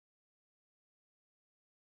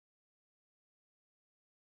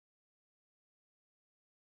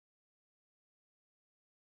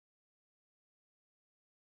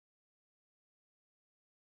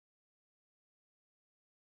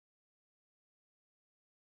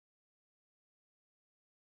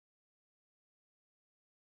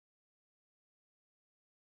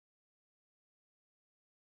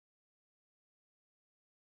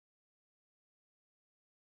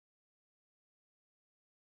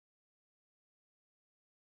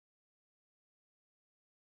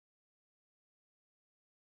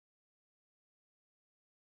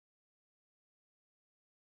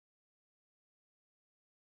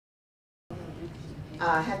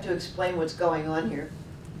I have to explain what's going on here.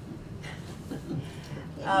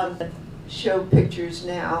 Show pictures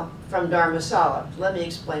now from Dharmasala. Let me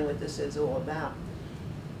explain what this is all about.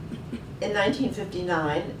 In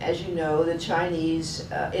 1959, as you know, the Chinese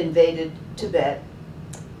invaded Tibet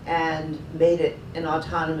and made it an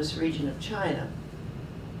autonomous region of China.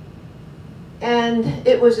 And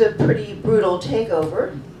it was a pretty brutal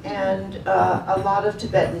takeover, and a lot of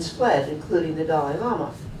Tibetans fled, including the Dalai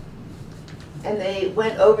Lama. And they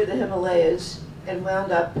went over the Himalayas and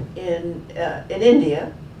wound up in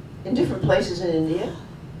India, in different places in India,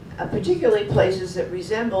 particularly places that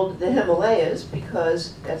resembled the Himalayas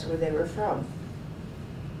because that's where they were from.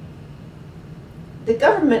 The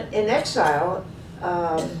government in exile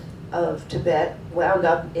of Tibet wound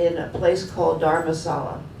up in a place called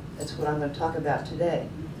Dharmasala. That's what I'm going to talk about today.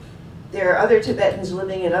 There are other Tibetans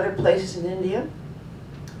living in other places in India,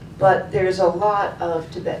 but there's a lot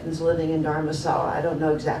of Tibetans living in Dharmasala. I don't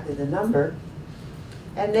know exactly the number.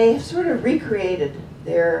 And they sort of recreated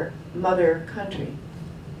their mother country.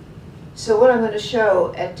 So what I'm going to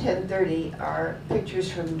show at 10:30 are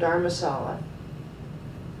pictures from Dharmasala.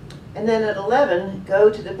 And then at 11,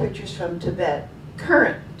 go to the pictures from Tibet,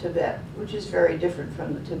 current Tibet, which is very different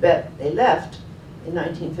from the Tibet they left in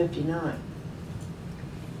 1959.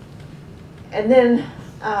 And then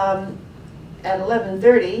at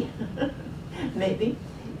 11:30, maybe,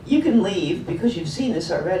 you can leave because you've seen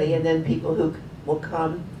this already, and then people who will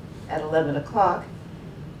come at 11 o'clock,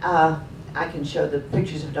 I can show the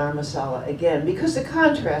pictures of Dharmasala again, because the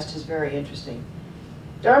contrast is very interesting.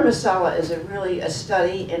 Dharmasala is really a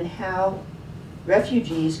study in how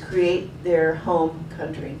refugees create their home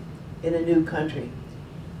country in a new country.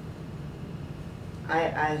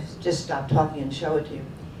 I just stopped talking and show it to you.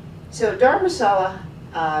 So Dharmasala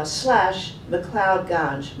slash McLeod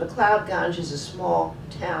Ganj. McLeod Ganj is a small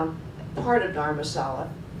town, part of Dharmasala,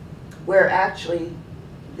 where actually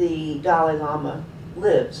the Dalai Lama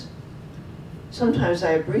lives. Sometimes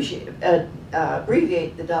I abbreviate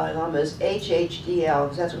the Dalai Lama as HHDL,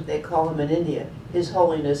 because that's what they call him in India, His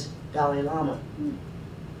Holiness Dalai Lama.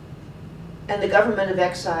 And the government of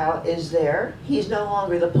exile is there. He's no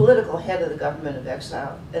longer the political head of the government of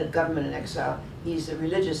exile, government in exile. He's the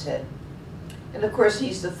religious head. And of course,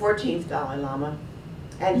 he's the 14th Dalai Lama,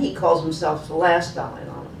 and he calls himself the last Dalai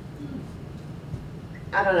Lama.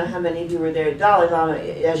 I don't know how many of you were there. Dalai Lama,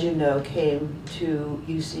 as you know, came to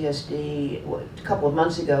UCSD a couple of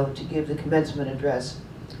months ago to give the commencement address,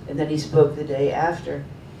 and then he spoke the day after.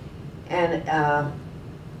 And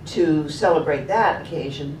to celebrate that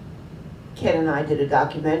occasion, Ken and I did a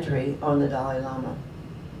documentary on the Dalai Lama.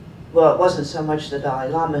 Well, it wasn't so much the Dalai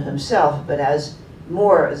Lama himself, but as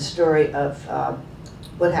more the story of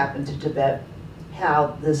what happened to Tibet,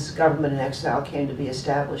 how this government in exile came to be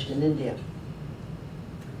established in India.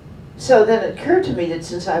 So then it occurred to me that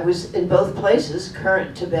since I was in both places,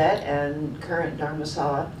 current Tibet and current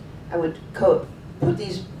Dharmasala, I would put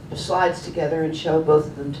these slides together and show both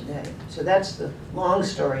of them today. So that's the long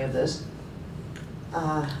story of this.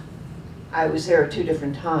 I was there 2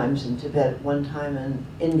 different times in Tibet, one time in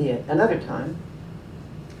India, another time.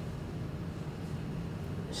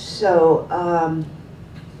 So,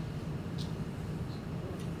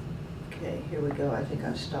 okay, here we go. I think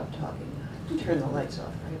I've stopped talking. I have to turn the lights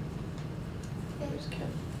off, right? There's Ken.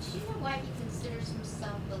 Do you know why he considers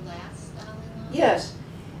himself the last Dalai Lama? Yes.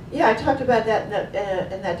 Yeah, I talked about that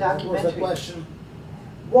in that documentary. What was the question?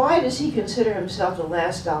 Why does he consider himself the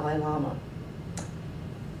last Dalai Lama?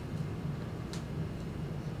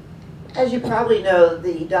 As you probably know,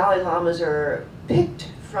 the Dalai Lamas are picked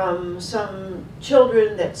from some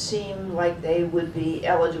children that seem like they would be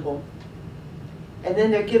eligible. And then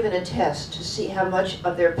they're given a test to see how much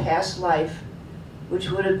of their past life, which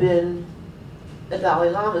would have been the Dalai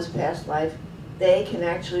Lama's past life, they can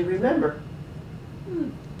actually remember.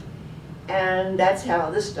 And that's how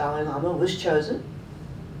this Dalai Lama was chosen.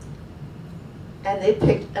 And they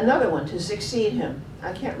picked another one to succeed him.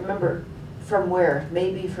 I can't remember from where,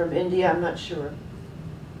 maybe from India, I'm not sure.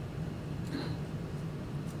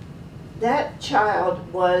 That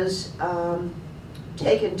child was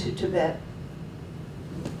taken to Tibet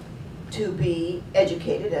to be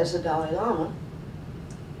educated as a Dalai Lama,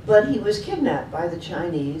 but he was kidnapped by the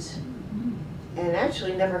Chinese and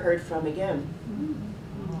actually never heard from again.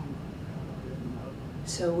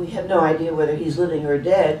 So we have no idea whether he's living or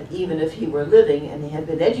dead. Even if he were living and he had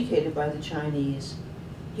been educated by the Chinese,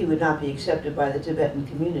 he would not be accepted by the Tibetan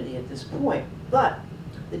community at this point. But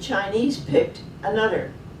the Chinese picked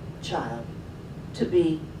another child to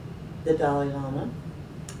be the Dalai Lama,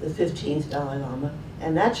 the 15th Dalai Lama,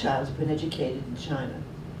 and that child's been educated in China.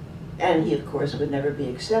 And he, of course, would never be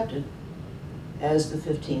accepted as the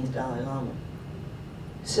 15th Dalai Lama.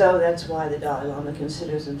 So that's why the Dalai Lama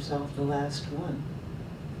considers himself the last one.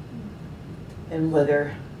 And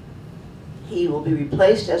whether he will be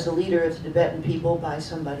replaced as the leader of the Tibetan people by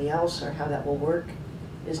somebody else, or how that will work,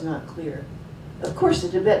 is not clear. Of course, the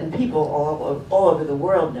Tibetan people all over the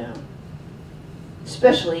world now,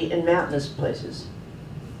 especially in mountainous places.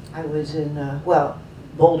 I was in, well,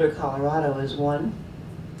 Boulder, Colorado is one,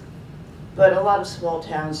 but a lot of small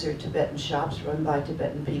towns, there are Tibetan shops run by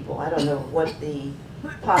Tibetan people. I don't know what the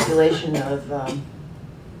population of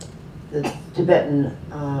the Tibetan,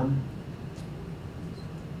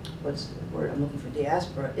 what's the word I'm looking for,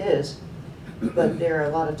 diaspora is, but there are a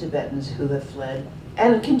lot of Tibetans who have fled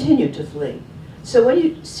and continue to flee. So when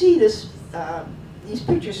you see this, these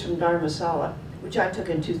pictures from Dharmasala, which I took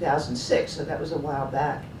in 2006, so that was a while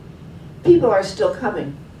back, people are still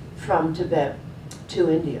coming from Tibet to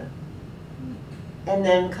India. And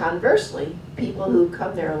then conversely, people who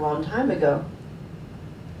come there a long time ago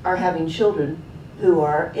are having children who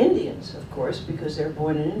are Indians, of course, because they're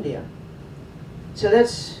born in India. So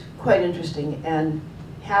that's quite interesting, and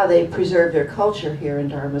how they preserve their culture here in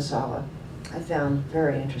Dharmasala, I found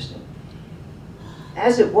very interesting.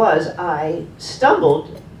 As it was, I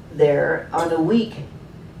stumbled there on a week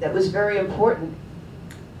that was very important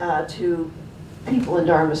to people in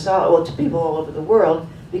Dharmasala, well, to people all over the world,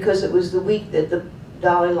 because it was the week that the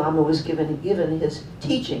Dalai Lama was given his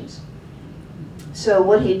teachings. So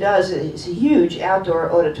what he does is a huge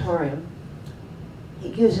outdoor auditorium. He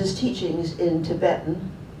gives his teachings in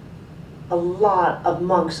Tibetan. A lot of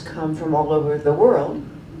monks come from all over the world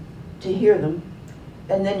to hear them.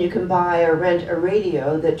 And then you can buy or rent a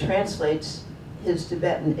radio that translates his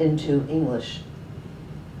Tibetan into English.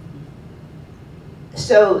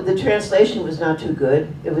 So the translation was not too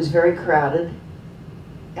good. It was very crowded.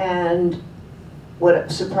 And what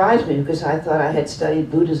surprised me, because I thought I had studied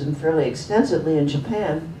Buddhism fairly extensively in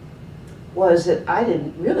Japan, was that I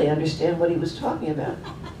didn't really understand what he was talking about.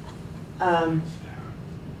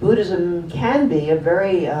 Buddhism can be a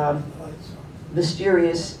very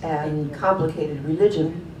mysterious and complicated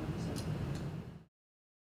religion.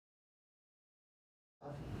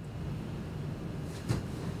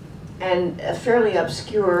 And fairly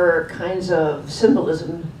obscure kinds of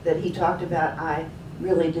symbolism that he talked about, I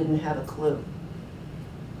really didn't have a clue.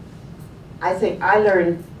 I think I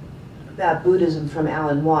learned about Buddhism from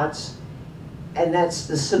Alan Watts, and that's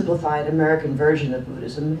the simplified American version of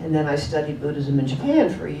Buddhism. And then I studied Buddhism in Japan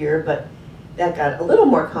for a year, but that got a little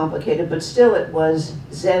more complicated, but still it was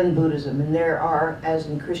Zen Buddhism. And there are, as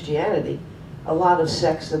in Christianity, a lot of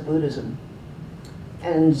sects of Buddhism.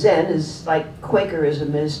 And Zen is like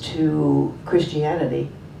Quakerism is to Christianity,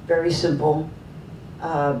 very simple,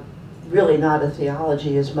 really not a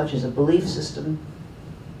theology as much as a belief system,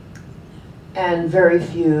 and very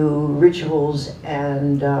few rituals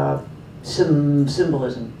and some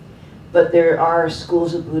symbolism. But there are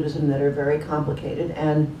schools of Buddhism that are very complicated,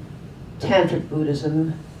 and Tantric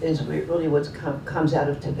Buddhism is really what comes out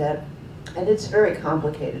of Tibet, and it's very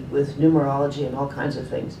complicated with numerology and all kinds of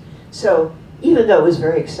things. So even though it was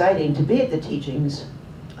very exciting to be at the teachings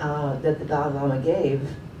that the Dalai Lama gave,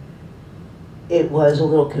 it was a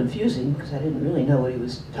little confusing because I didn't really know what he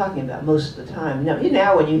was talking about most of the time.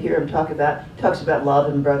 Now when you hear him talks about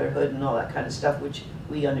love and brotherhood and all that kind of stuff, which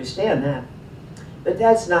we understand that. But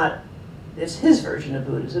that's not, it's his version of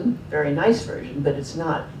Buddhism, very nice version, but it's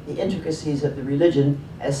not the intricacies of the religion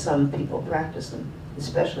as some people practice them,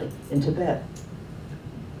 especially in Tibet.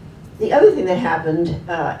 The other thing that happened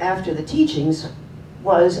after the teachings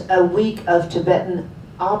was a week of Tibetan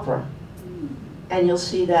opera. And you'll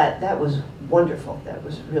see that was wonderful. That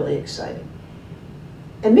was really exciting.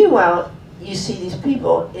 And meanwhile, you see these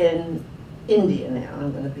people in India now.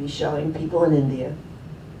 I'm going to be showing people in India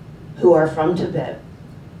who are from Tibet.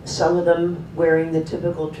 Some of them wearing the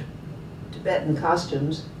typical Tibetan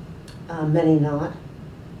costumes, many not.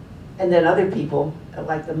 And then other people,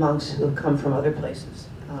 like the monks who have come from other places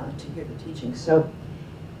to hear the teachings. So,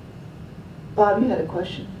 Bob, you had a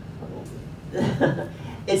question?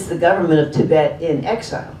 It's the government of Tibet in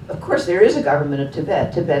exile. Of course, there is a government of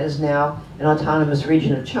Tibet. Tibet is now an autonomous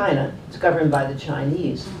region of China. It's governed by the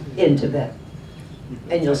Chinese in Tibet.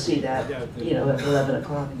 And you'll see that, you know, at 11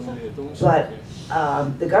 o'clock. But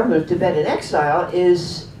the government of Tibet in exile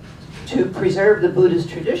is to preserve the Buddhist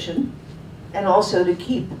tradition and also to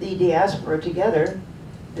keep the diaspora together,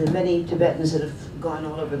 the many Tibetans that have gone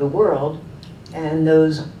all over the world, and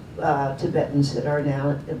those Tibetans that are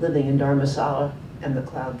now living in Dharmasala and the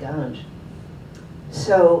Cloud Ganj.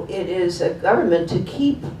 So it is a government to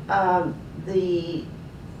keep the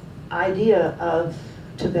idea of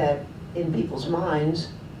Tibet in people's minds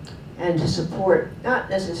and to support not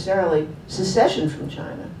necessarily secession from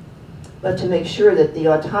China, but to make sure that the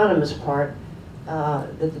autonomous part,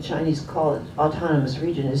 that the Chinese call it autonomous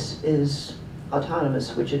region, is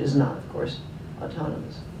autonomous, which it is not, of course,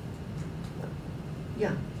 autonomous.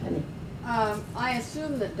 Yeah, Penny. I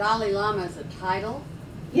assume that Dalai Lama is a title.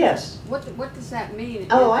 Yes. What does that mean?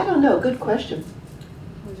 Oh, I don't know. Good question.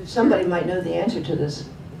 Somebody might know the answer to this.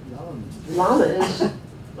 Lama is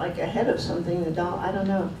like a head of something. I don't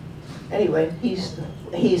know. Anyway, he's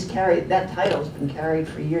carried that title's been carried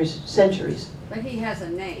for years, centuries. But he has a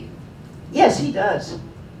name. Yes, he does,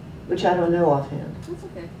 which I don't know offhand. That's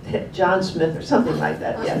okay. John Smith or something like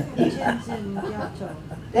that. Yeah. Tenzin Gyatso.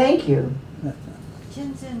 Thank you.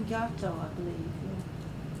 Tenzin Gyatso, I believe.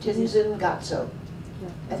 Tenzin Gyatso. Yeah.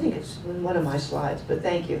 I think it's in one of my slides, but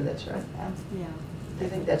thank you. That's right. Yeah. I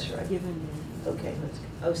think that's right. Given Okay, let's go.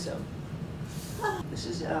 Oh, so this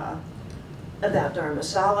is about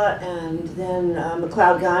Dharmasala, and then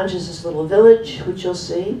McLeod Ganj is this little village, which you'll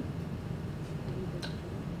see.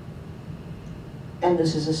 And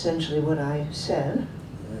this is essentially what I said.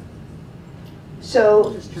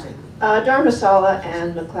 So Dharmasala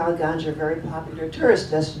and McLeod Ganj are very popular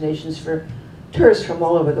tourist destinations for tourists from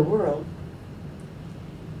all over the world.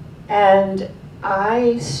 And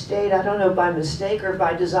I stayed, I don't know by mistake or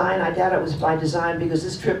by design, I doubt it was by design because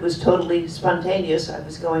this trip was totally spontaneous. I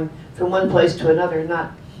was going from one place to another,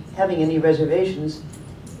 not having any reservations.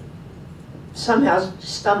 Somehow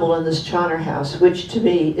stumbled on this Choner house, which to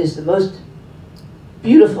me is the most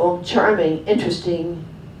beautiful, charming, interesting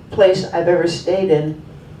place I've ever stayed in.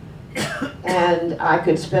 And I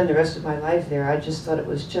could spend the rest of my life there. I just thought it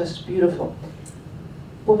was just beautiful.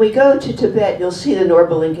 When we go to Tibet, you'll see the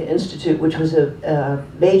Norbalinka Institute, which was a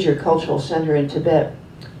major cultural center in Tibet.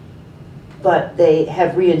 But they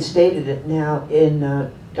have reinstated it now in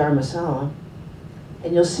Dharmasala.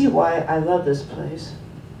 And you'll see why I love this place.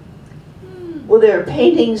 Well, there are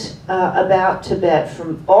paintings about Tibet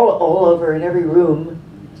from all over in every room.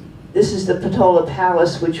 This is the Potala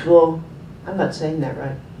Palace, which will, I'm not saying that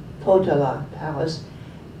right, Potala Palace,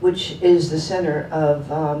 which is the center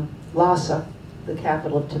of Lhasa, the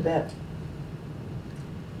capital of Tibet.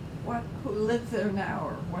 Who lives there now,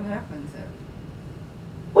 or what happens there?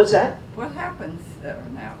 What's that? What happens there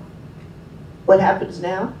now? What happens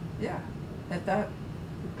now? Yeah, at that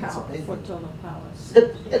palace. Potala Palace.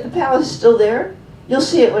 The palace is still there. You'll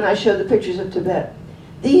see it when I show the pictures of Tibet.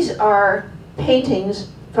 These are paintings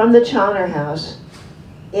from the Choner house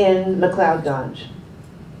in McLeod Ganj.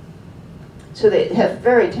 So they have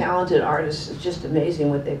very talented artists. It's just amazing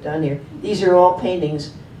what they've done here. These are all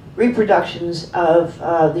paintings, reproductions of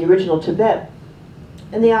the original Tibet.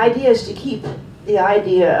 And the idea is to keep the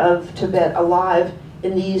idea of Tibet alive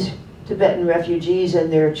in these Tibetan refugees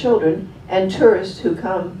and their children and tourists who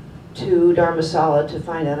come to Dharmasala to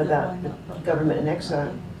find out about the government in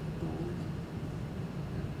exile.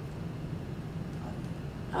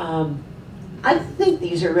 I think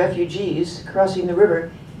these are refugees crossing the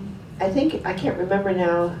river. I can't remember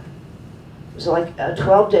now, it was like a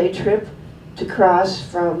 12-day trip to cross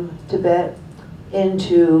from Tibet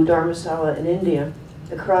into Dharmasala in India,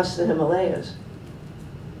 across the Himalayas.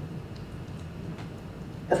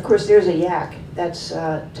 Of course, there's a yak. That's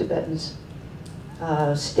Tibetan's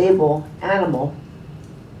stable animal.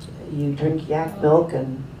 You drink yak milk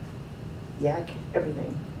and yak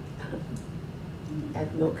everything.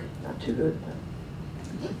 Yak milk, not too good.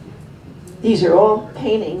 But these are all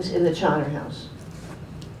paintings in the Choner house.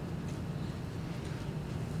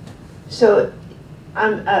 So,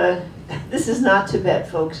 this is not Tibet,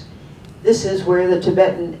 folks. This is where the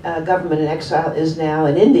Tibetan government in exile is now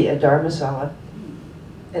in India, Dharmasala.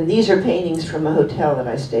 And these are paintings from a hotel that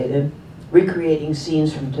I stayed in, recreating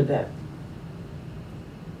scenes from Tibet.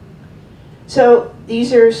 So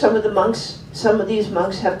these are some of the monks. Some of these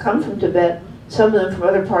monks have come from Tibet, some of them from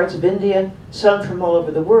other parts of India, some from all over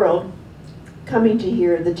the world, coming to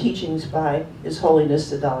hear the teachings by His Holiness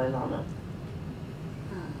the Dalai Lama.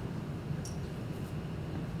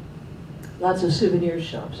 Lots of souvenir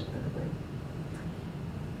shops, by the way.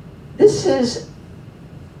 This is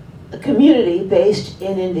a community based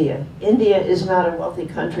in India. India is not a wealthy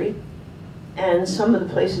country, and some of the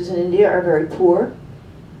places in India are very poor.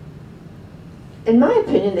 In my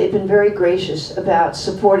opinion, they've been very gracious about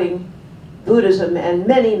supporting Buddhism and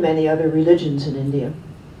many, many other religions in India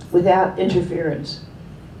without interference,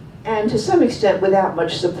 and to some extent without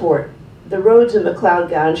much support. The roads in McLeod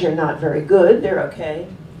Ganj are not very good, they're okay.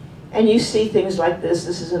 And you see things like this.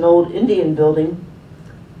 This is an old Indian building,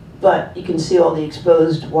 but you can see all the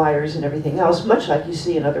exposed wires and everything else, much like you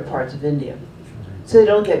see in other parts of India. So they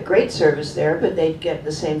don't get great service there, but they get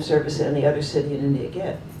the same service that any other city in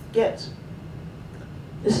India gets.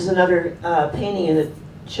 This is another painting in the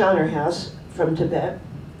Chanur House from Tibet,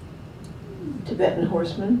 Tibetan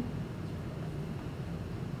horseman.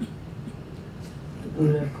 The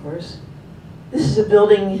Buddha, of course. This is a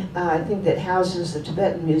building, I think, that houses the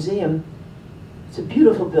Tibetan Museum. It's a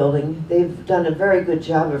beautiful building. They've done a very good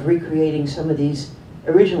job of recreating some of these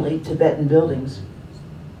originally Tibetan buildings.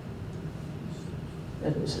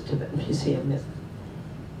 That is a Tibetan museum.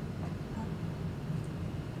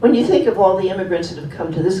 When you think of all the immigrants that have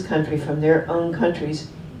come to this country from their own countries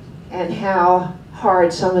and how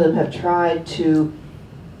hard some of them have tried to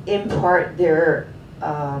impart their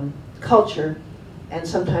culture and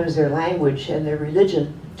sometimes their language and their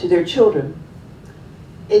religion to their children,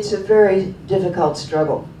 it's a very difficult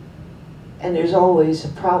struggle. And there's always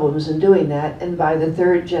problems in doing that, and by the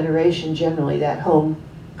third generation, generally, that home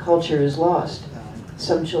culture is lost.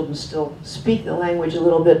 Some children still speak the language a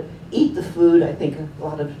little bit, eat the food. I think a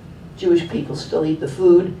lot of Jewish people still eat the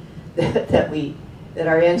food that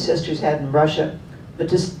our ancestors had in Russia, but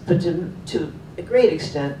to a great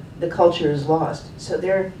extent, the culture is lost. So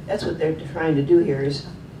that's what they're trying to do here, is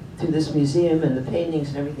through this museum and the paintings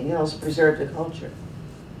and everything else, preserve the culture.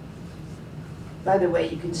 By the way,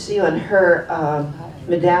 you can see on her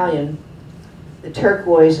medallion the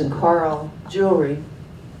turquoise and coral jewelry.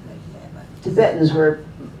 Tibetans were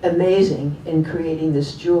amazing in creating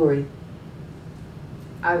this jewelry.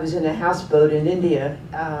 I was in a houseboat in India,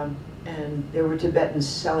 and there were Tibetans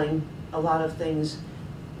selling a lot of things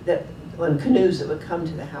on canoes that would come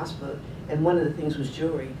to the houseboat, and one of the things was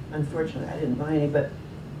jewelry. Unfortunately, I didn't buy any, but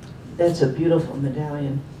that's a beautiful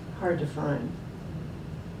medallion, hard to find.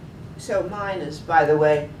 So mine is, by the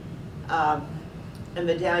way, a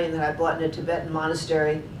medallion that I bought in a Tibetan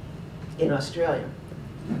monastery in Australia.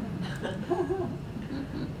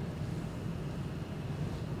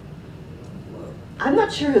 I'm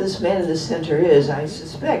not sure who this man in the center is. I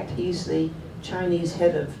suspect he's the Chinese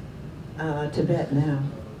head of Tibet now.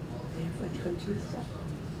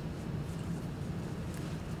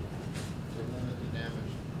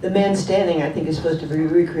 The man standing, I think, is supposed to be a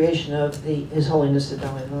recreation of His Holiness the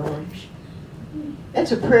Dalai Lama.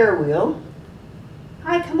 That's a prayer wheel.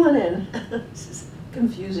 Hi, come on in. This is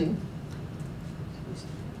confusing.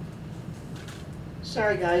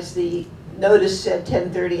 Sorry, guys, the notice said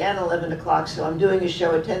 10:30 and 11 o'clock, so I'm doing a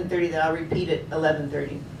show at 10:30 that I'll repeat at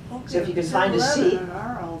 11:30. Okay, So if you can find a seat.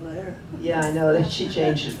 There. Yeah, I know that she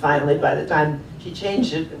changed it finally. By the time she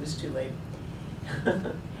changed it, it was too late.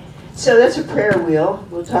 So that's a prayer wheel.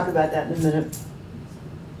 We'll talk about that in a minute.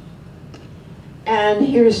 And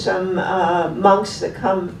here's some monks that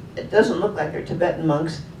come. It doesn't look like they're Tibetan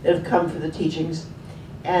monks that have come for the teachings.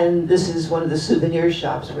 And this is one of the souvenir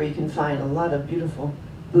shops where you can find a lot of beautiful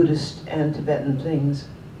Buddhist and Tibetan things,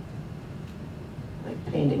 like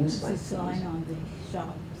paintings. There's a sign on the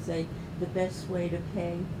shop say the best way to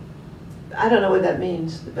pay I don't know what that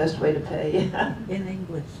means, the best way to pay. in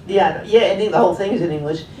English. Yeah, I think the whole thing is in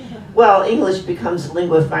English. Well, English becomes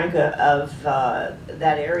lingua franca of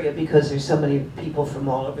that area because there's so many people from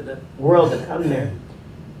all over the world that come there.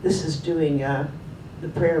 This is doing the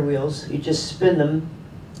prayer wheels. You just spin them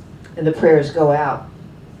and the prayers go out.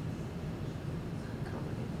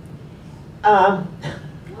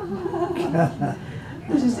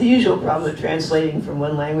 This is the usual problem of translating from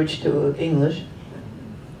one language to English.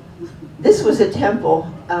 This was a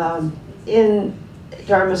temple in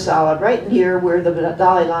Dharmasala, right near where the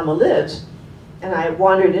Dalai Lama lives. And I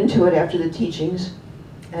wandered into it after the teachings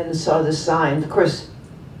and saw the sign. Of course,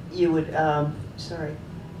 you would,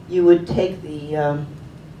 you would take the,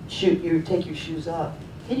 you would take your shoes off.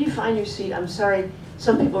 Can you find your seat? I'm sorry.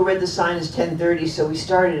 Some people read the sign as 10:30, so we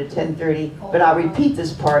started at 10:30, but I'll repeat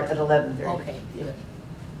this part at 11:30. Okay. Yeah.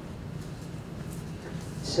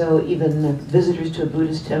 So even visitors to a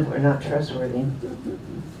Buddhist temple are not trustworthy.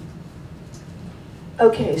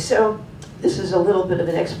 Okay, so this is a little bit of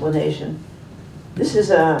an explanation. This is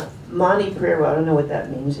a Mani prayer wheel. I don't know what that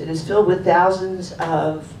means. It is filled with thousands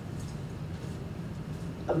of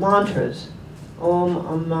mantras.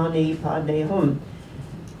 Om Mani Padme Hum.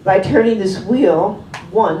 By turning this wheel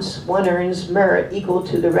once, one earns merit equal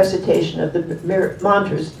to the recitation of the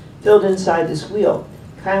mantras filled inside this wheel.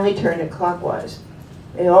 Kindly turn it clockwise.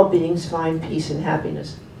 May all beings find peace and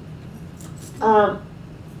happiness.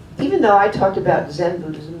 Even though I talked about Zen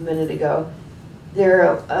Buddhism a minute ago,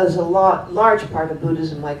 there is a large part of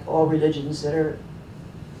Buddhism, like all religions, that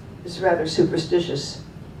is rather superstitious.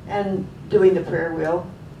 And doing the prayer wheel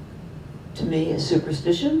to me, a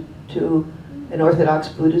superstition. To an Orthodox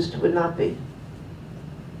Buddhist would not be.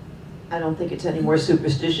 I don't think it's any more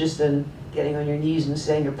superstitious than getting on your knees and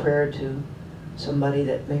saying a prayer to somebody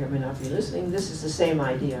that may or may not be listening. This is the same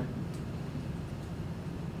idea.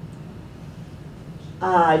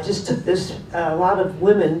 I just took this, a lot of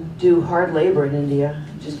women do hard labor in India.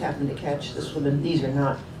 Just happened to catch this woman. These are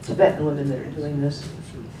not Tibetan women that are doing this.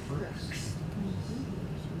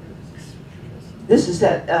 This is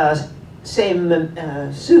that same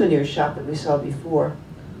souvenir shop that we saw before.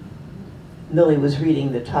 Millie was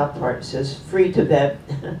reading the top part. It says, "Free Tibet,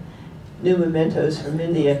 new mementos from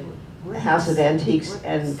India, a house of antiques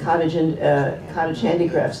and cottage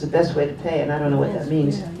handicrafts, the best way to pay," and I don't know what that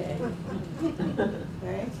means.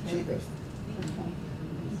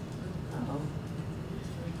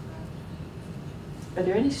 Are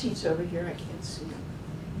there any seats over here? I can't see.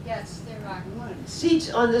 Yes, there are. Seats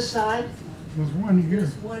on this side There's one here.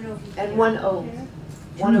 and one over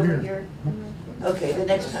here. Okay, the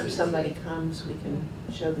next time somebody comes, we can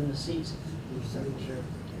show them the seats.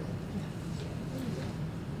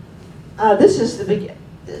 This is the big.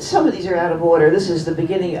 Some of these are out of order. This is the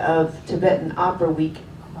beginning of Tibetan Opera Week.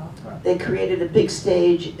 They created a big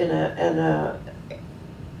stage in a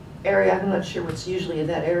area. I'm not sure what's usually in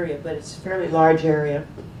that area, but it's a fairly large area.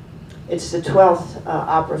 It's the 12th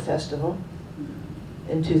Opera Festival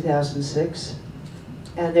in 2006.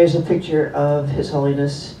 And there's a picture of His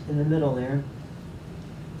Holiness in the middle there.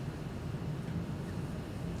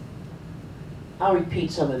 I'll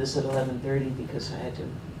repeat some of this at 11:30 because I had to.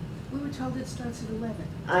 We were told it starts at 11.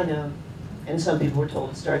 I know. And some people were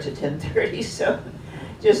told it starts at 10:30, so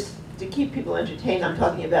just to keep people entertained, I'm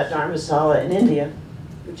talking about Dharmasala in India,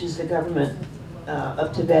 which is the government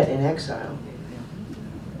of Tibet in exile.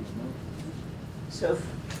 So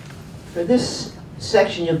for this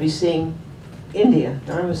section, you'll be seeing India,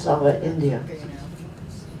 Dharmasala, India.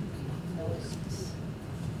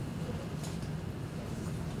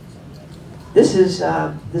 This is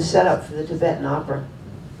the setup for the Tibetan opera.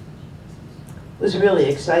 It was really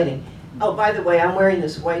exciting. Oh, by the way, I'm wearing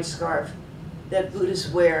this white scarf that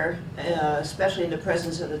Buddhists wear, especially in the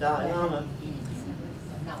presence of the Dalai Lama.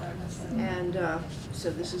 And so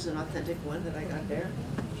this is an authentic one that I got there.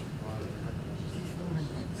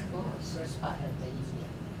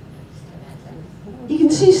 You can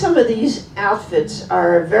see some of these outfits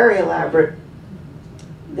are very elaborate.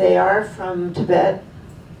 They are from Tibet,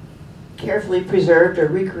 carefully preserved or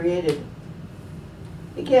recreated.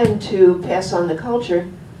 Again, to pass on the culture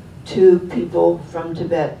to people from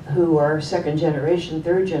Tibet who are second generation,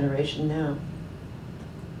 third generation now.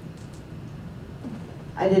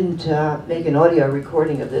 I didn't make an audio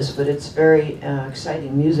recording of this, but it's very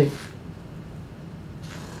exciting music.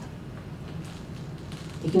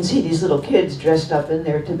 You can see these little kids dressed up in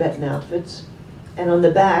their Tibetan outfits. And on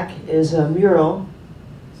the back is a mural,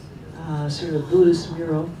 sort of a Buddhist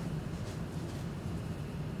mural.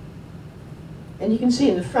 And you can see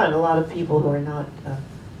in the front a lot of people who are not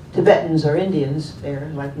Tibetans or Indians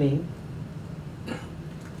there, like me.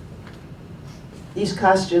 These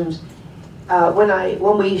costumes,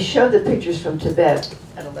 when we showed the pictures from Tibet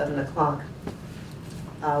at 11 o'clock,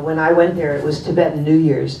 when I went there, it was Tibetan New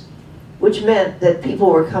Year's, which meant that people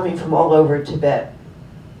were coming from all over Tibet.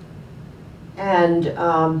 And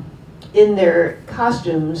in their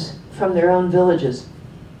costumes from their own villages.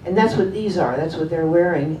 And that's what these are, that's what they're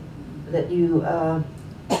wearing, that you,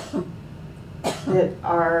 that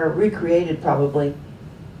are recreated probably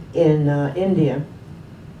in India.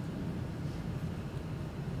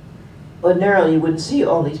 Ordinarily, you wouldn't see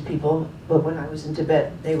all these people, but when I was in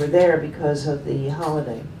Tibet, they were there because of the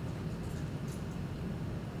holiday.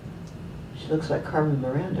 She looks like Carmen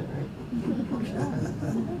Miranda, right?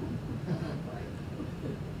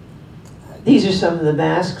 These are some of the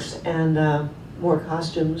masks and more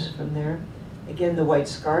costumes from there. Again, the white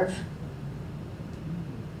scarf.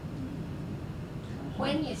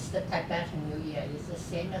 When is the Tibetan New Year? Is it the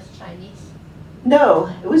same as Chinese? No,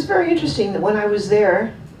 it was very interesting that when I was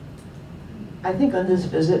there, I think on this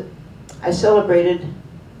visit, I celebrated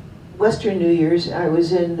Western New Year's. I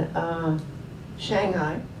was in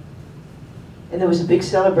Shanghai, and there was a big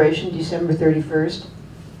celebration, December 31st.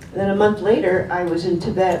 And then a month later, I was in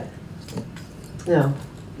Tibet. No,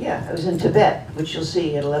 yeah, I was in Tibet, which you'll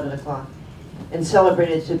see at 11 o'clock, and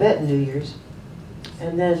celebrated Tibetan New Year's.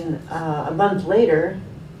 And then a month later,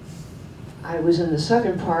 I was in the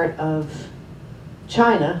southern part of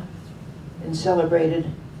China and celebrated,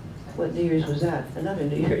 what New Year's was that? Another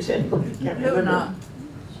New Year's anyway. Can't remember. Lunar.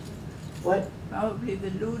 What? Probably the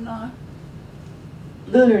Lunar.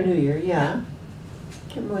 Lunar New Year, yeah.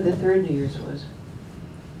 Can't remember what the third New Year's was.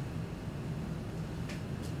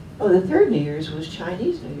 Oh, the third New Year's was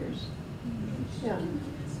Chinese New Year's. Yeah.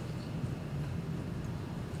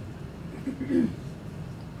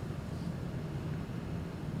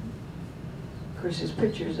 Of course, there's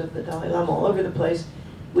pictures of the Dalai Lama all over the place,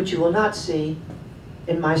 which you will not see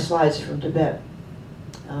in my slides from Tibet.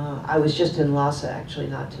 I was just in Lhasa, actually,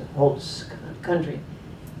 not to Holt's country,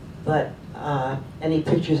 but any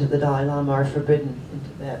pictures of the Dalai Lama are forbidden in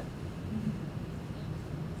Tibet.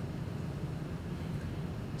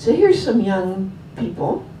 So here's some young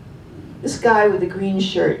people. This guy with the green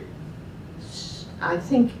shirt, I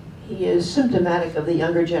think he is symptomatic of the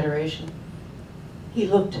younger generation. He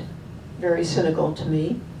looked very cynical to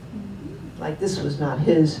me, like this was not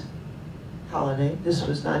his holiday, this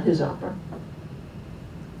was not his opera.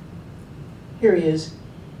 Here he is.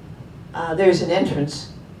 There's an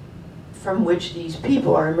entrance from which these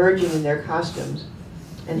people are emerging in their costumes.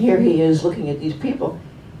 And here he is looking at these people.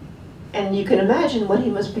 And you can imagine what he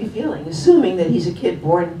must be feeling, assuming that he's a kid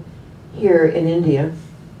born here in India,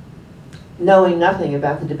 knowing nothing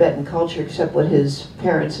about the Tibetan culture except what his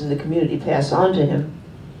parents and the community pass on to him.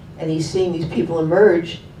 And he's seeing these people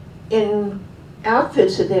emerge in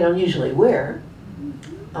outfits that they don't usually wear,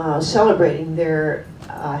 celebrating their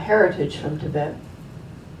heritage from Tibet.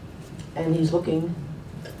 And he's looking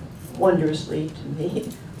wondrously to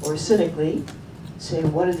me, or cynically,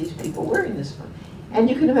 saying, what are these people wearing this for? And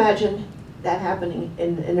you can imagine that happening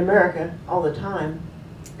in America all the time.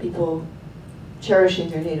 People cherishing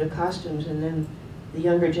their native costumes and then the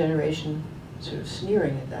younger generation sort of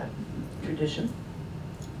sneering at that tradition.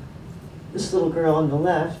 This little girl on the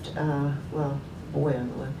left, well, boy on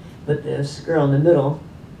the left, but this girl in the middle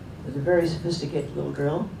was a very sophisticated little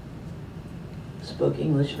girl, spoke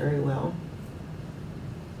English very well.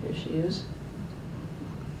 Here she is.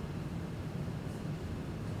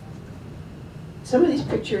 Some of these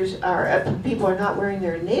pictures are, people are not wearing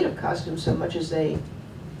their native costumes so much as they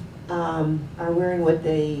are wearing what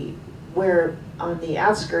they wear on the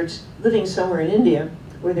outskirts, living somewhere in India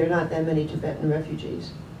where there are not that many Tibetan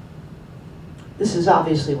refugees. This is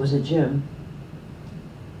obviously was a gym.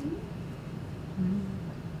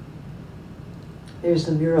 There's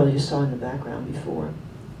the mural you saw in the background before.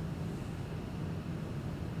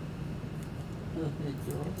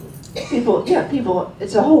 People, yeah, people,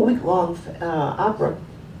 it's a whole week-long opera.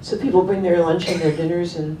 So people bring their lunch and their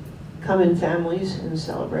dinners and come in families and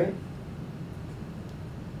celebrate.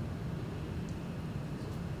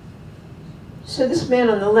 So this man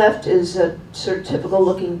on the left is a sort of typical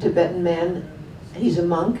looking Tibetan man. He's a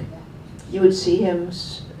monk. You would see him,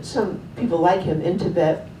 some people like him in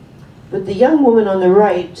Tibet. But the young woman on the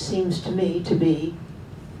right seems to me to be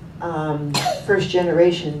first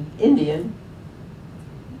generation Indian,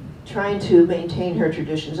 trying to maintain her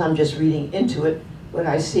traditions. I'm just reading into it what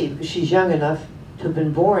I see, because she's young enough to have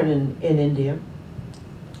been born in India,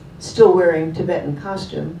 still wearing Tibetan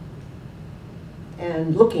costume,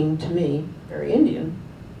 and looking to me very Indian.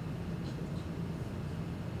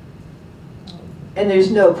 And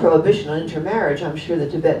there's no prohibition on intermarriage. I'm sure the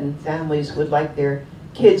Tibetan families would like their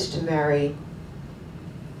kids to marry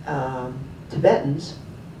Tibetans,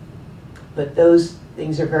 but those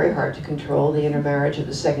things are very hard to control, the intermarriage of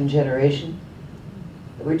the second generation.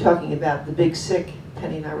 We're talking about The Big Sick.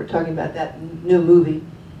 Penny and I were talking about that new movie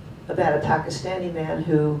about a Pakistani man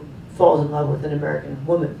who falls in love with an American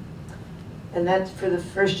woman. And that, for the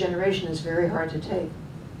first generation, is very hard to take.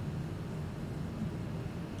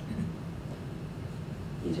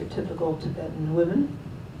 These are typical Tibetan women.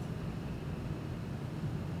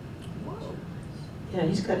 Yeah,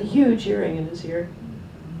 he's got a huge earring in his ear.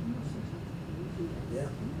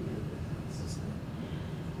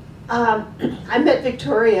 I met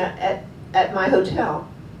Victoria at my hotel.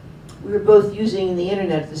 We were both using the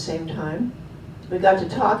internet at the same time. We got to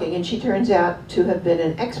talking, and she turns out to have been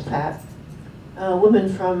an expat, a woman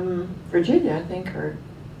from Virginia, I think, or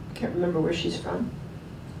I can't remember where she's from,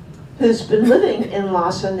 who's been living in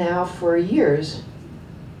Lhasa now for years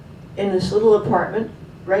in this little apartment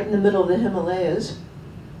right in the middle of the Himalayas.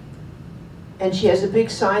 And she has a big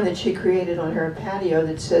sign that she created on her patio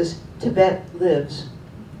that says, "Tibet lives."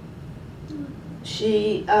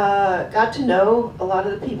 She got to know a lot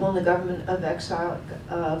of the people in the government of exile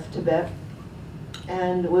of Tibet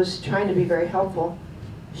and was trying to be very helpful.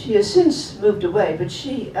 She has since moved away, but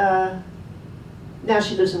she, now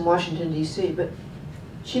she lives in Washington, D.C., but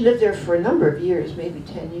she lived there for a number of years, maybe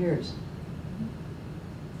 10 years.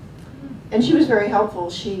 And she was very helpful.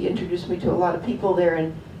 She introduced me to a lot of people there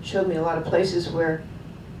and showed me a lot of places where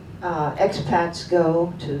expats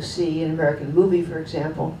go to see an American movie, for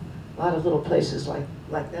example. A lot of little places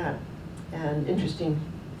like that, and interesting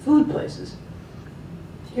food places.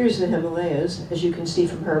 Here's the Himalayas, as you can see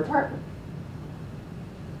from her apartment.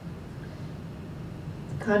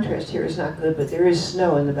 The contrast here is not good, but there is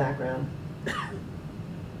snow in the background.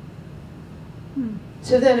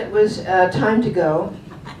 So then it was time to go,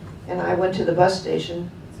 and I went to the bus station.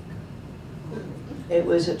 It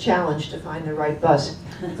was a challenge to find the right bus.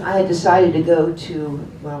 I had decided to go to,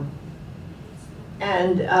 well,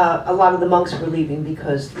 and a lot of the monks were leaving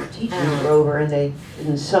because the teachings were over, and they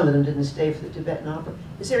didn't, some of them didn't stay for the Tibetan opera.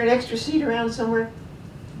 Is there an extra seat around somewhere?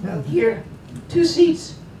 No. Here, 2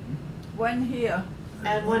 seats, One here.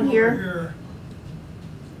 and one here.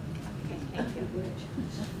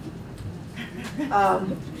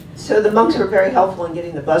 So the monks were very helpful in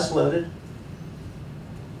getting the bus loaded.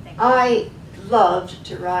 I loved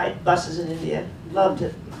to ride buses in India, loved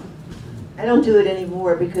it. I don't do it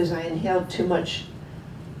anymore because I inhaled too much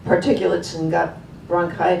particulates and got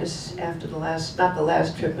bronchitis after the last, not the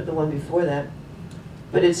last trip, but the one before that.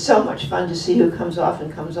 But it's so much fun to see who comes off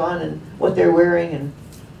and comes on and what they're wearing and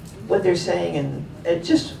what they're saying, and it's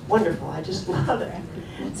just wonderful. I just love it.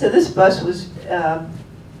 So this bus was,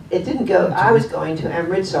 it didn't go, I was going to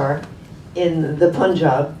Amritsar in the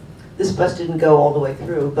Punjab. This bus didn't go all the way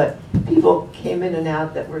through, but people came in and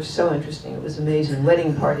out that were so interesting. It was amazing,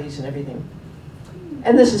 wedding parties and everything.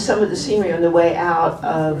 And this is some of the scenery on the way out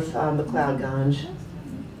of McLeod-Ganj.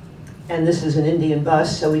 And this is an Indian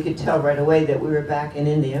bus, so we could tell right away that we were back in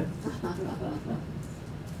India.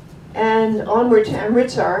 And onward to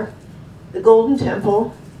Amritsar, the Golden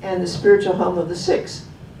Temple, and the spiritual home of the Sikhs,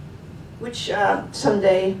 which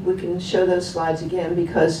someday we can show those slides again,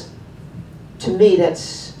 because to me that's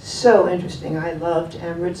so interesting. I loved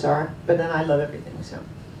Amritsar, but then I love everything, so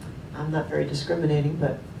I'm not very discriminating.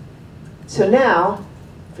 But so now,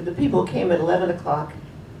 for the people who came at 11 o'clock,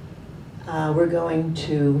 we're going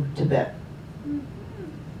to Tibet.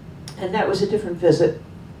 And that was a different visit,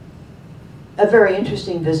 a very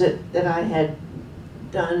interesting visit that I had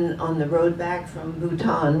done on the road back from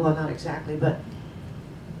Bhutan. Well, not exactly, but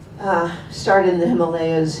started in the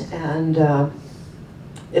Himalayas, and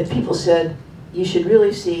if people said, you should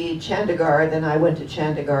really see Chandigarh, then I went to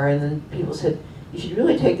Chandigarh, and then people said, you should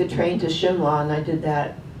really take the train to Shimla, and I did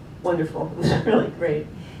that. Wonderful, it was really great.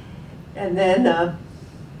 And then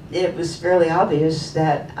it was fairly obvious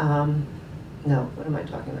that, no, what am I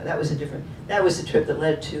talking about? That was the trip that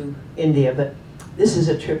led to India, but this is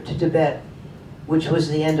a trip to Tibet, which was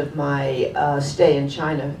the end of my stay in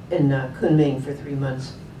China, in Kunming for 3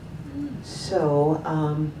 months. So,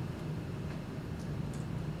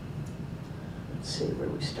 let's see, where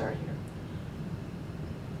do we start here?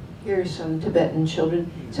 Here's some Tibetan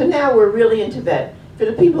children. So now we're really in Tibet. For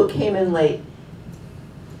the people who came in late,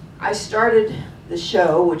 I started the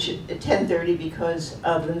show, which at 10:30 because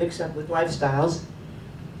of the mix-up with lifestyles.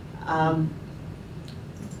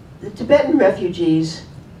 The Tibetan refugees,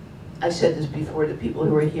 I said this before, the people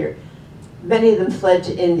who were here, many of them fled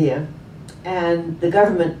to India, and the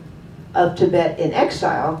government of Tibet in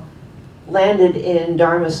exile landed in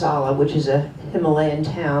Dharmasala, which is a Himalayan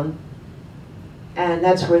town, and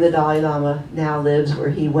that's where the Dalai Lama now lives, where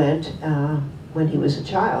he went when he was a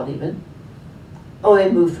child even. Oh,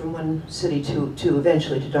 they moved from one city to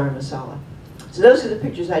eventually to Dharmasala. So those are the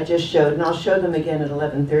pictures I just showed, and I'll show them again at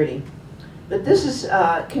 11:30. But this is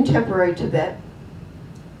contemporary Tibet,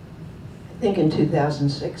 I think in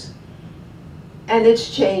 2006. And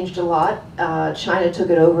it's changed a lot. China took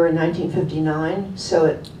it over in 1959, so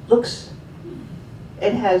it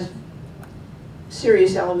has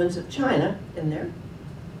serious elements of China in there.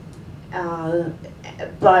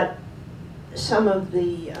 But some of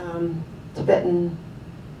the Tibetan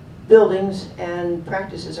buildings and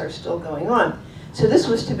practices are still going on. So this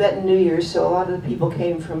was Tibetan New Year, so a lot of the people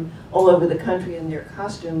came from all over the country in their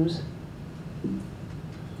costumes.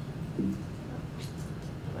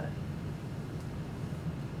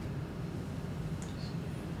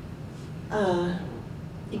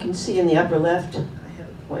 You can see in the upper left, I have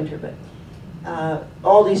a pointer, but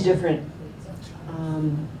all these different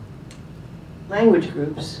language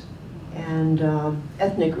groups and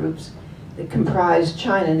ethnic groups that comprise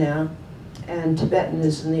China now, and Tibetan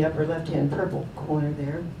is in the upper left-hand purple corner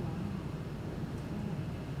there.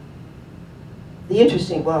 The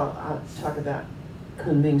interesting, well, I'll talk about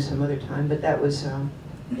Kunming some other time, but that was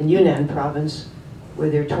in Yunnan province, where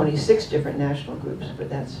there are 26 different national groups, but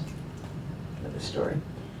that's another story.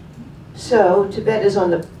 So Tibet is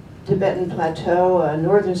on the Tibetan Plateau,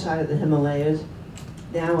 northern side of the Himalayas,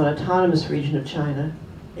 now an autonomous region of China,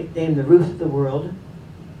 nicknamed the Roof of the World.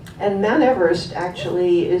 And Mount Everest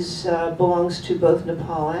actually belongs to both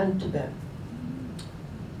Nepal and Tibet.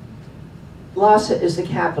 Lhasa is the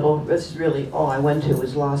capital. That's really all I went to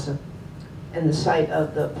was Lhasa, and the site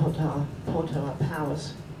of the Potala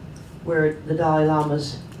Palace, where the Dalai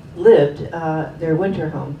Lamas lived, their winter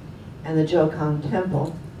home, and the Jokang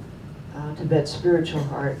Temple, Tibet's spiritual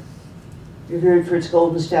heart, revered for its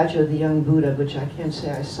golden statue of the young Buddha, which I can't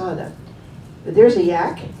say I saw that. But there's a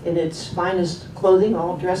yak in its finest clothing,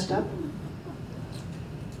 all dressed up.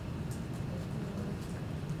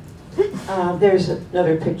 There's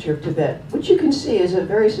another picture of Tibet, which you can see is a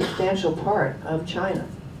very substantial part of China.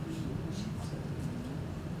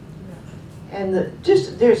 And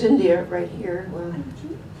there's India right here. Well,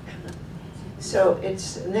 so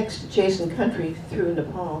it's the next adjacent country through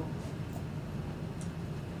Nepal,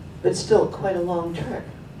 but still quite a long trek.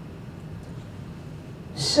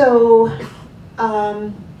 So,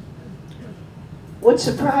 what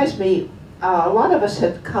surprised me, a lot of us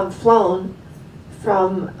had flown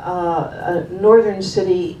from a northern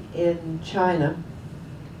city in China.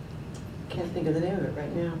 Can't think of the name of it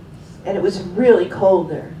right now. And it was really cold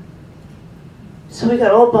there. So we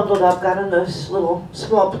got all bundled up, got on this little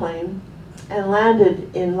small plane, and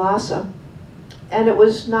landed in Lhasa. And it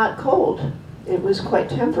was not cold. It was quite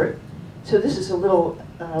temperate. So this is a little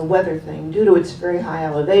weather thing. Due to its very high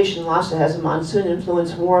elevation, Lhasa has a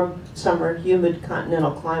monsoon-influenced, warm, summer, humid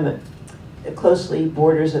continental climate. It closely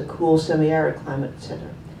borders a cool semi-arid climate, etc.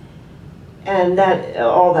 And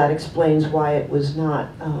all that explains why it was not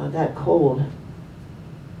that cold.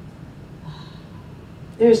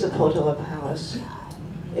 There's the Potala Palace.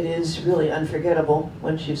 It is really unforgettable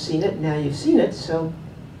once you've seen it. Now you've seen it, so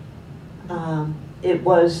it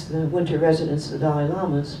was the winter residence of the Dalai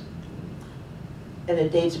Lamas. And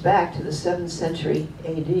it dates back to the 7th century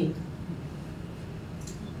AD.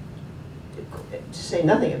 To say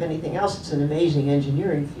nothing of anything else, it's an amazing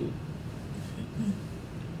engineering feat.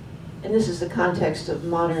 And this is the context of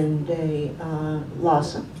modern day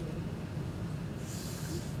Lhasa.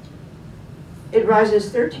 It rises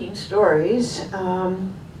 13 stories. It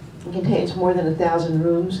contains more than 1,000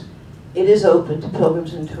 rooms. It is open to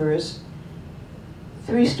pilgrims and tourists.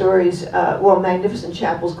 3 stories, magnificent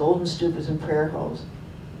chapels, golden stupas, and prayer halls.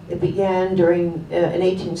 It began in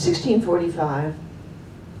 1645.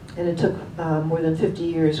 And it took more than 50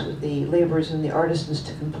 years with the laborers and the artisans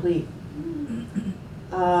to complete.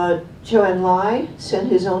 Zhou Enlai sent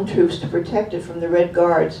his own troops to protect it from the Red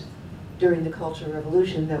Guards during the Cultural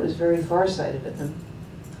Revolution. That was very far-sighted of them,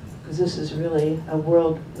 because this is really a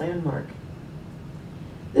world landmark.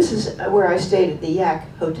 This is where I stayed at the Yak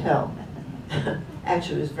Hotel.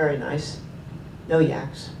 Actually, it was very nice. No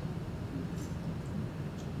yaks.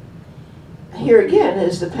 Here again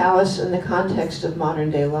is the palace in the context of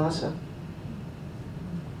modern-day Lhasa.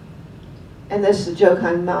 And this is the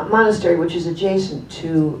Jokang Monastery, which is adjacent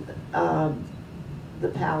to the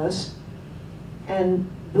palace. And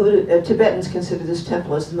Tibetans consider this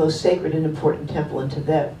temple as the most sacred and important temple in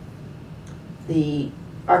Tibet. The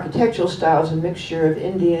architectural style is a mixture of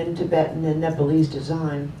Indian, Tibetan, and Nepalese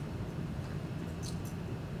design.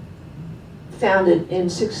 Founded in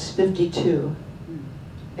 652.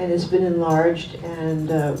 And it's been enlarged and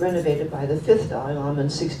renovated by the 5th Dalai Lama in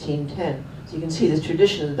 1610. So you can see the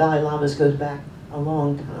tradition of the Dalai Lamas goes back a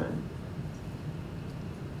long time.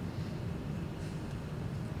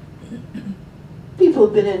 People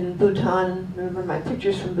who've been in Bhutan, remember my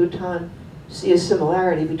pictures from Bhutan, see a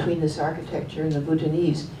similarity between this architecture and the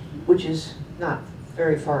Bhutanese, which is not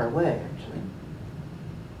very far away, actually.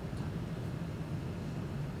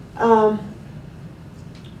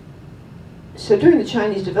 So during the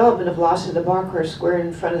Chinese development of Lhasa, the marker square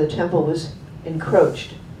in front of the temple was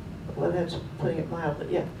encroached. Well, that's putting it mildly,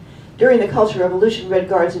 yeah. During the Cultural Revolution, Red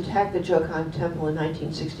Guards attacked the Jokang Temple in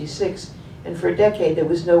 1966, and for a decade there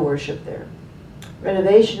was no worship there.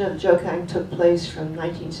 Renovation of the Jokang took place from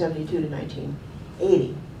 1972 to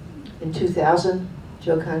 1980. In 2000,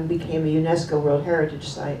 Jokang became a UNESCO World Heritage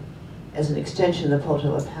Site as an extension of the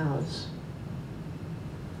Potala Palace.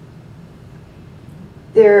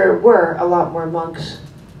 There were a lot more monks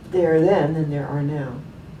there then than there are now.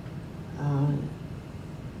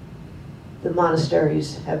 The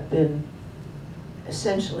monasteries have been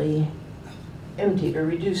essentially emptied or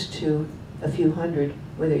reduced to a few hundred,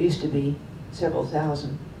 where there used to be several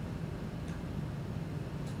thousand.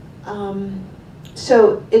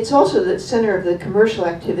 So it's also the center of the commercial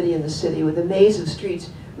activity in the city, with a maze of streets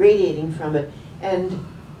radiating from it. And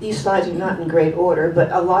these slides are not in great order,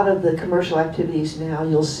 but a lot of the commercial activities now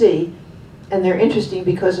you'll see, and they're interesting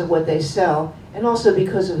because of what they sell, and also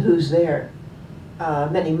because of who's there.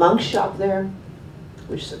 Many monks shop there,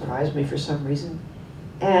 which surprised me for some reason.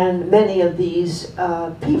 And many of these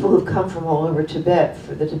people who've come from all over Tibet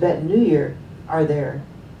for the Tibetan New Year are there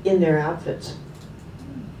in their outfits.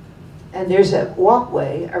 And there's a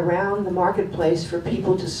walkway around the marketplace for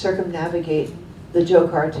people to circumnavigate the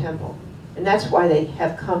Dzogkar temple. And that's why they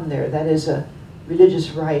have come there. That is a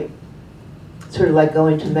religious rite, sort of like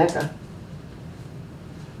going to Mecca.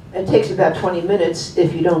 It takes about 20 minutes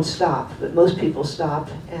if you don't stop, but most people stop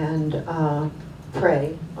and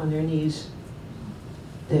pray on their knees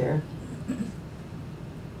there.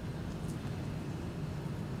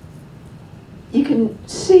 You can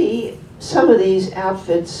see some of these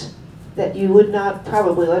outfits that you would not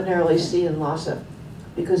probably ordinarily see in Lhasa,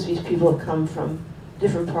 because these people have come from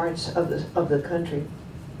different parts of the country.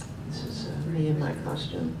 This is me in my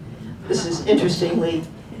costume. This is, interestingly,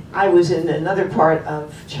 I was in another part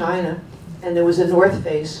of China, and there was a North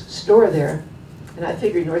Face store there, and I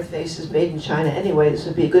figured North Face is made in China anyway. This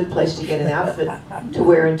would be a good place to get an outfit to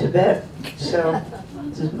wear in Tibet. So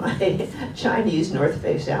this is my Chinese North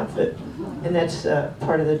Face outfit, and that's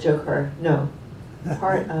part of the Dzogkar, no,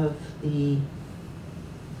 part of the,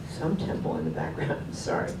 some temple in the background,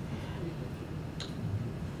 sorry.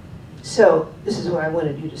 So this is what I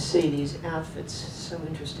wanted you to see, these outfits, so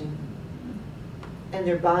interesting. And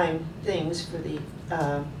they're buying things for the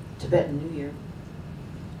Tibetan New Year.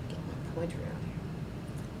 Get my pointer out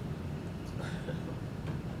here.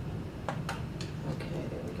 Okay,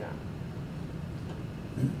 there we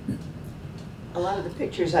go. A lot of the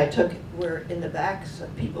pictures I took were in the backs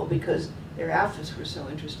of people because their outfits were so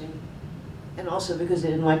interesting. And also because they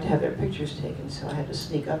didn't like to have their pictures taken, so I had to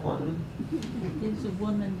sneak up on them. There's a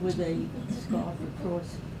woman with a scarf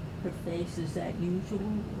across her face. Is that usual?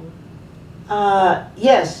 Or?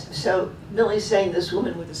 Yes, so Millie's saying this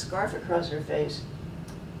woman with a scarf across her face.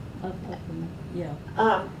 Yeah.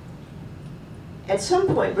 At some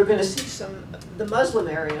point, we're going to see the Muslim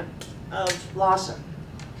area of Lhasa.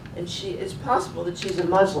 And it's possible that she's a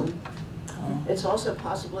Muslim. It's also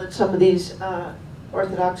possible that some of these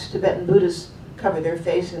Orthodox Tibetan Buddhists cover their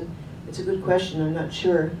face, and it's a good question. I'm not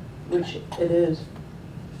sure which it is.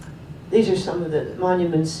 These are some of the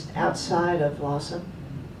monuments outside of Lhasa.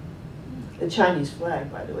 The Chinese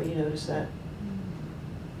flag, by the way, you notice that?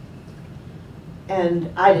 And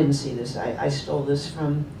I didn't see this. I stole this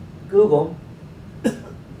from Google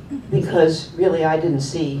because really I didn't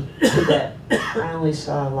see Tibet. I only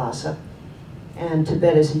saw Lhasa. And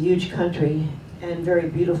Tibet is a huge country and very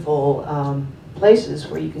beautiful places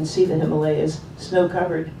where you can see the Himalayas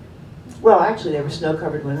snow-covered. Well, actually, they were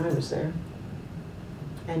snow-covered when I was there.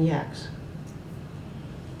 And yaks.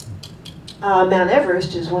 Mount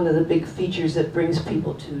Everest is one of the big features that brings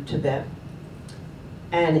people to Tibet.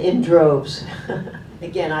 And in droves.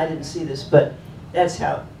 Again, I didn't see this, but that's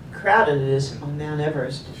how crowded it is on Mount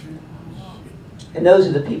Everest. And those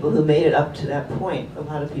are the people who made it up to that point. A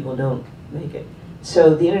lot of people don't make it.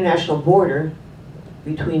 So the international border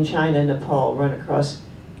between China and Nepal run across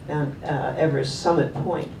Mount Everest summit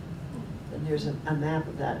point. And there's a map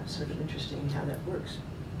of that. It's sort of interesting how that works.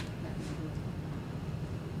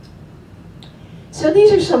 So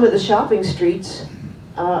these are some of the shopping streets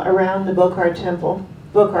around the Bokhar temple,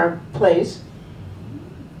 Bokhar place.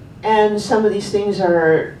 And some of these things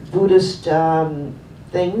are Buddhist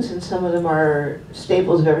things, and some of them are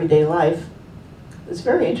staples of everyday life. It's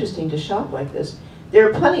very interesting to shop like this. There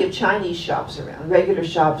are plenty of Chinese shops around, regular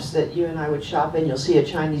shops that you and I would shop in. You'll see a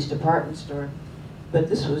Chinese department store. But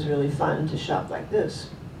this was really fun to shop like this.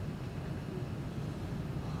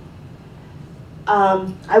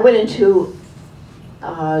 I went into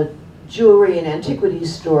a jewelry and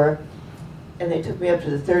antiquities store, and they took me up to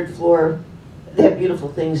the 3rd floor. They have beautiful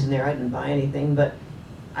things in there. I didn't buy anything, but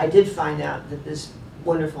I did find out that this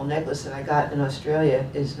wonderful necklace that I got in Australia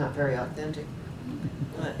is not very authentic.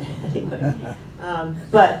 But anyway,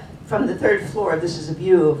 but from the 3rd floor, this is a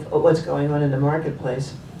view of what's going on in the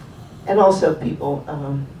marketplace, and also people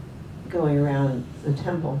going around the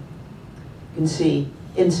temple. You can see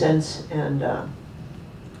incense and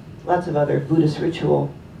lots of other Buddhist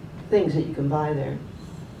ritual things that you can buy there.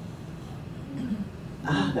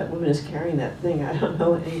 That woman is carrying that thing. I don't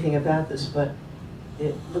know anything about this, but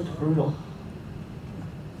it looked brutal.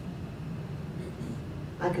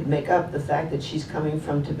 I could make up the fact that she's coming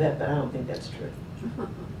from Tibet, but I don't think that's true.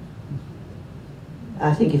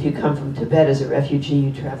 I think if you come from Tibet as a refugee,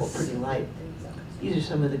 you travel pretty light. These are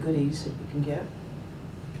some of the goodies that you can get.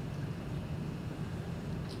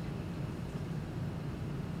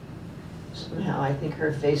 Somehow I think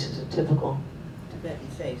her face is a typical Tibetan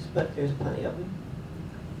face, but there's plenty of them.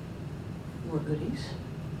 More goodies.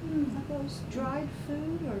 Are those dried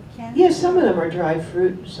food or candy? Yes, some of them are dried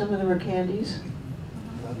fruit, some of them are candies.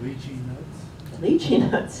 Lychee nuts.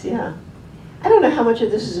 Lychee nuts, yeah. I don't know how much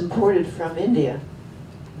of this is imported from India.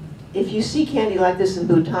 If you see candy like this in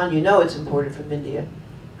Bhutan, you know it's imported from India,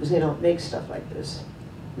 because they don't make stuff like this.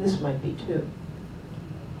 This might be too.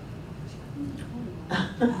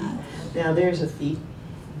 Now there's a feet.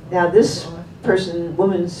 Now this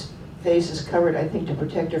woman's face is covered, I think, to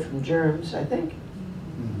protect her from germs, I think.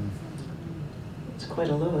 It's quite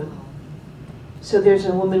a load. So there's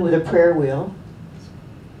a woman with a prayer wheel.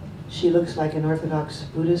 She looks like an Orthodox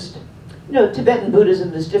Buddhist. You know, Tibetan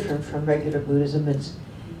Buddhism is different from regular Buddhism.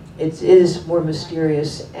 It is more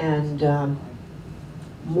mysterious and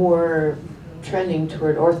more trending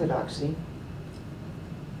toward orthodoxy.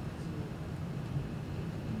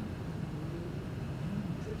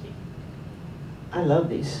 I love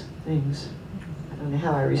these things. I don't know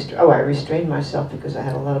how I restrained myself because I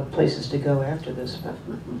had a lot of places to go after this.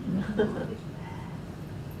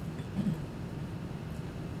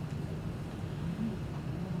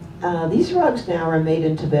 These rugs now are made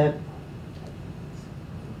in Tibet.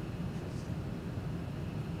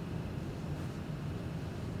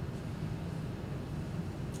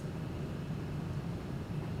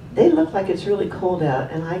 They look like it's really cold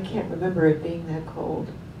out, and I can't remember it being that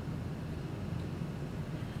cold.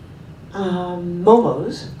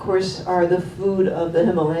 Momos, of course, are the food of the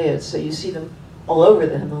Himalayas, so you see them all over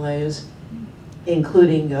the Himalayas,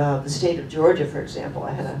 including the state of Georgia, for example.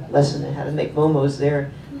 I had a lesson in how to make momos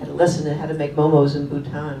there. I had a lesson in how to make momos in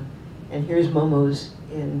Bhutan. And here's momos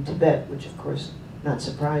in Tibet, which, of course, not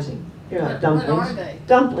surprising. They're like dumplings. What are they?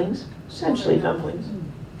 Dumplings, essentially dumplings.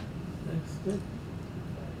 That's good.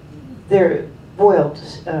 They're boiled,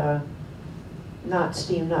 not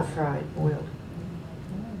steamed, not fried, boiled.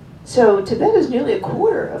 So Tibet is nearly a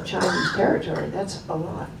quarter of Chinese territory. That's a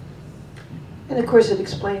lot. And of course it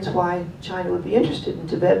explains why China would be interested in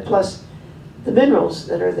Tibet, plus the minerals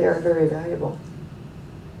that are there are very valuable.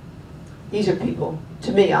 These are people,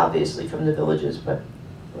 to me obviously from the villages, but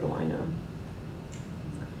what do I know?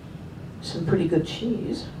 Some pretty good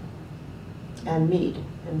cheese, and meat,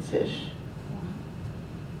 and fish,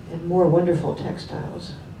 and more wonderful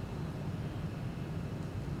textiles.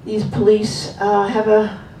 These police have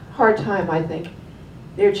a hard time, I think.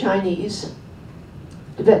 They're Chinese.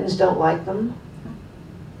 Tibetans don't like them.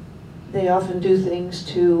 They often do things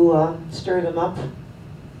to stir them up.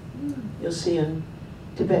 You'll see in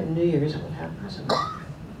Tibetan New Year's what happens.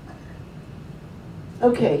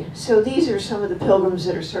 Okay, so these are some of the pilgrims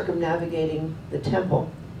that are circumnavigating the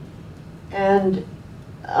temple. And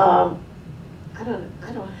I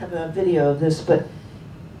don't have a video of this, but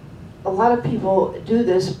a lot of people do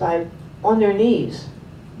this on their knees.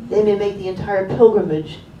 They may make the entire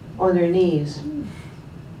pilgrimage on their knees.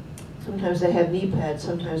 Sometimes they have knee pads,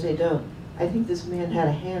 sometimes they don't. I think this man had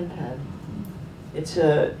a hand pad. It's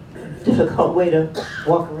a difficult way to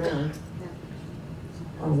walk around.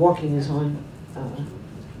 Or walking is on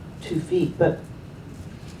 2 feet, but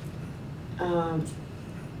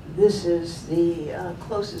this is the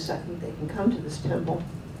closest I think they can come to this temple.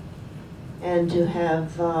 And to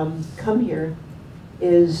have come here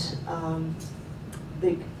is a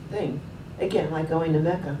big thing. Again, like going to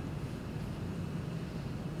Mecca.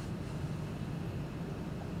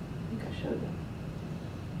 I think I showed them.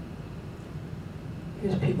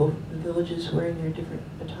 Here's people in the villages wearing their different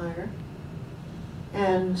attire.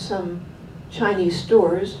 And some Chinese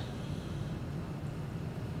stores.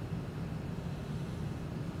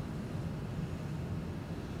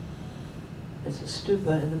 There's a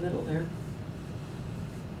stupa in the middle there.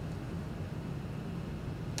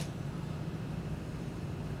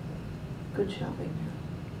 Good shopping there.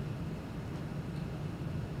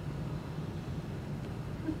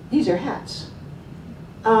 These are hats.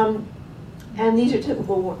 And these are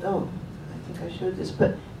typical, oh, I think I showed this,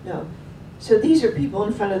 but no. So these are people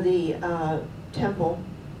in front of the temple,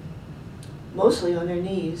 mostly on their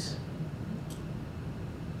knees.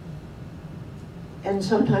 And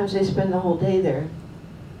sometimes they spend the whole day there.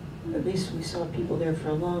 At least we saw people there for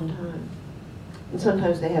a long time. And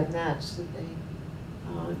sometimes they have mats that they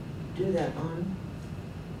do that on.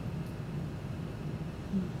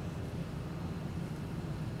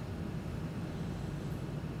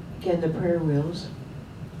 Again, the prayer wheels.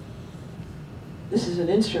 This is an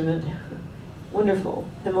instrument, wonderful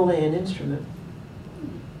Himalayan instrument.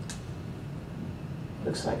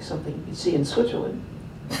 Looks like something you'd see in Switzerland.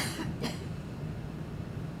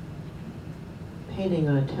 Painting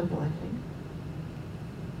on a temple, I think.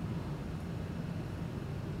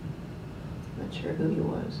 Not sure who he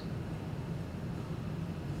was.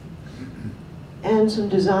 And some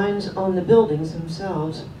designs on the buildings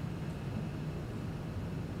themselves.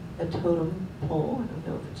 A totem. pole. I don't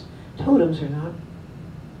know if it's totems or not.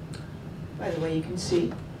 By the way, you can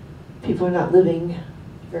see people are not living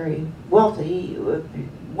very wealthy,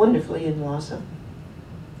 wonderfully in Lhasa.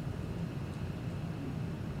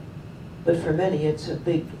 But for many, it's a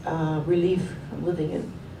big relief from living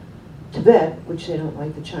in Tibet, which they don't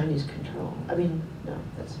like the Chinese control. I mean, no,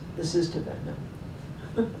 this is Tibet,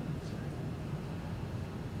 no.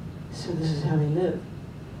 So this is how they live.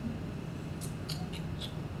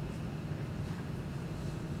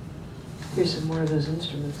 Here's some more of those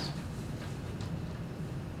instruments.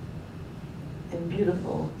 And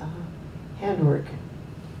beautiful handwork.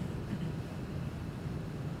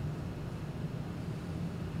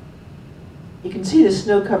 You can see the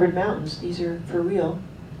snow-covered mountains. These are for real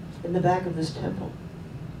in the back of this temple.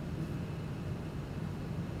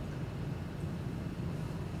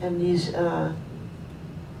 And these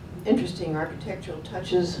interesting architectural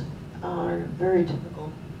touches are very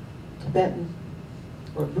typical Tibetan,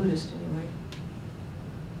 or Buddhist anyway.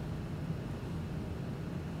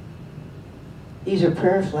 These are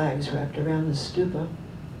prayer flags wrapped around the stupa.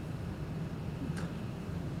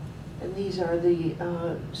 And these are the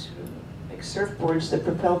sort of like surfboards that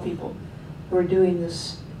propel people who are doing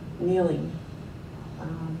this kneeling,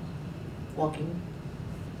 walking.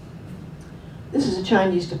 This is a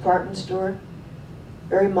Chinese department store,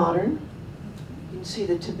 very modern. You can see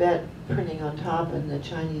the Tibet printing on top and the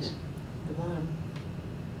Chinese at the bottom.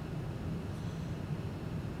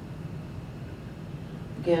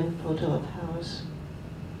 Again, Potala Palace.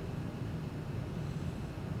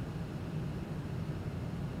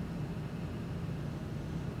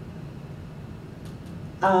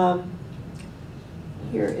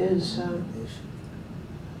 Here is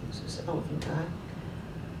this is elephant god.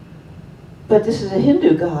 But this is a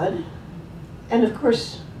Hindu god. And of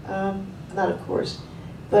course, not of course,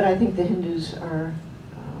 but I think the Hindus are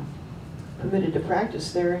permitted to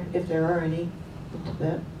practice there, if there are any, in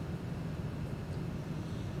Tibet.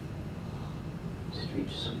 Street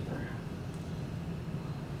sweeper.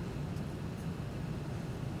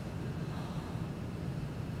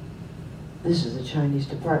 This is a Chinese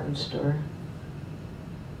department store.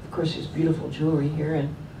 Of course, there's beautiful jewelry here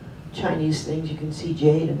and Chinese things. You can see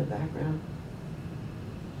jade in the background.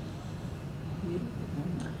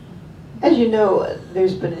 As you know,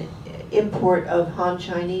 there's been an import of Han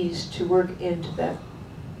Chinese to work in Tibet.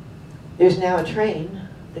 There's now a train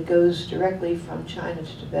that goes directly from China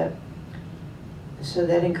to Tibet. So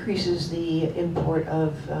that increases the import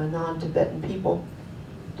of non-Tibetan people.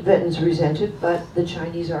 Tibetans resent it, but the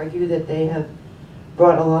Chinese argue that they have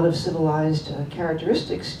brought a lot of civilized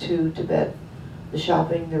characteristics to Tibet. The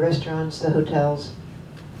shopping, the restaurants, the hotels,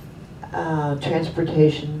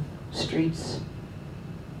 transportation, streets.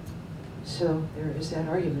 So there is that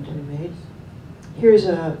argument to be made. Here's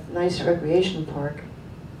a nice recreation park,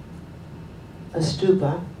 a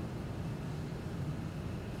stupa.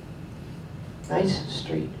 Nice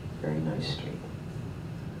street, very nice street.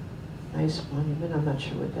 Nice monument, I'm not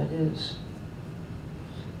sure what that is.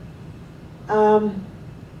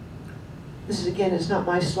 This is, again, is not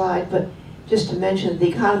my slide, but just to mention the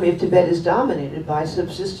economy of Tibet is dominated by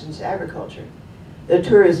subsistence agriculture. Though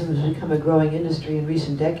tourism has become a growing industry in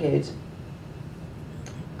recent decades.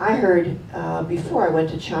 I heard before I went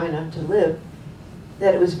to China to live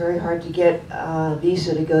that it was very hard to get a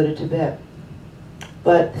visa to go to Tibet.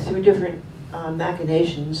 But through different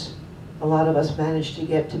machinations, a lot of us managed to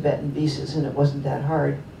get Tibetan visas, and it wasn't that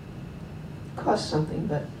hard. It cost something,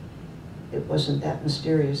 but it wasn't that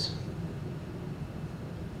mysterious.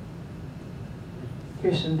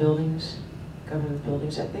 Here's some buildings, government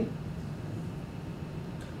buildings, I think.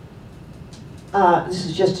 This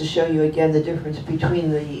is just to show you again the difference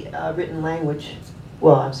between the written language.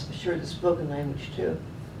 Well, I'm sure the spoken language too.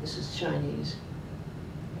 This is Chinese,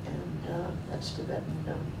 and that's Tibetan.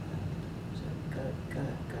 No. Got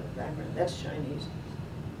a background. That's Chinese.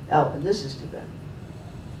 Oh, and this is Tibetan.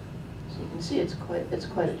 So you can see it's quite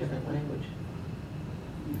a different language.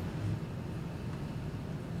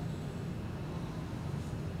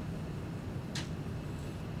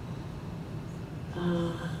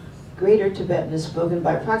 Greater Tibetan is spoken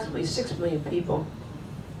by approximately 6 million people,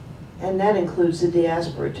 and that includes the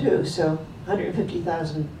diaspora too. So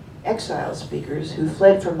 150,000 exile speakers who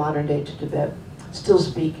fled from modern day to Tibet still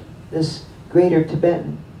speak this Greater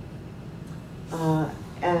Tibetan.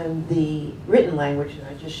 And the written language that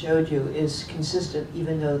I just showed you is consistent,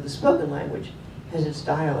 even though the spoken language has its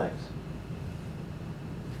dialects.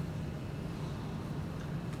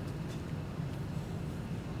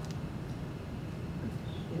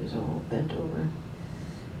 She was all bent over.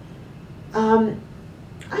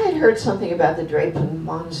 I had heard something about the Drepung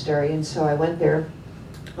Monastery, and so I went there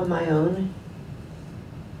on my own.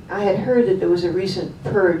 I had heard that there was a recent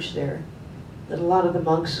purge there, that a lot of the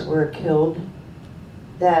monks were killed,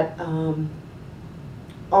 that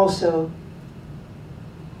also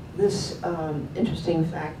this interesting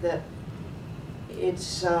fact that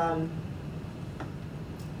it's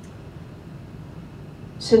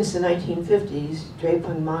since the 1950s,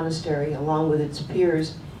 Drepung Monastery, along with its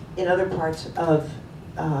peers in other parts of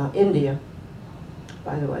India,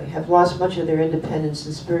 by the way, have lost much of their independence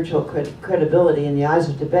and spiritual credibility in the eyes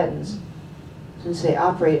of Tibetans, since they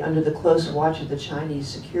operate under the close watch of the Chinese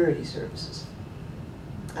security services.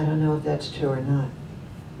 I don't know if that's true or not.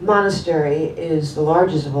 The monastery is the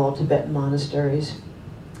largest of all Tibetan monasteries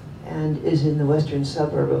and is in the western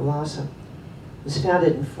suburb of Lhasa. It was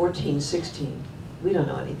founded in 1416. We don't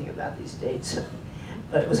know anything about these dates,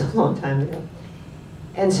 but it was a long time ago.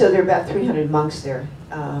 And so there are about 300 monks there,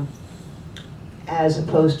 as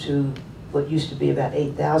opposed to what used to be about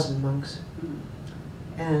 8,000 monks.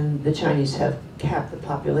 And the Chinese have capped the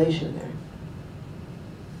population there.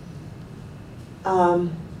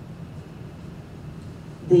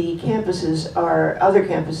 The campuses are, other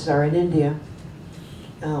campuses are in India,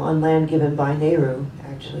 on land given by Nehru,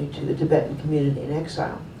 actually, to the Tibetan community in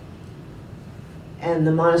exile. And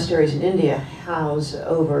the monasteries in India house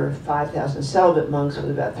over 5,000 celibate monks,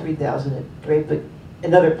 with about 3,000 at Drepung,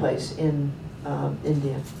 another place in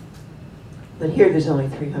India. But here there's only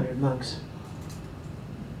 300 monks.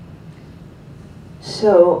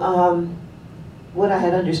 So what I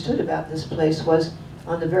had understood about this place was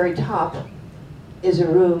on the very top is a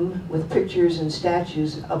room with pictures and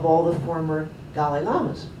statues of all the former Dalai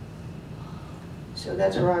Lamas. So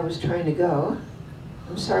that's where I was trying to go.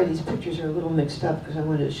 I'm sorry these pictures are a little mixed up because I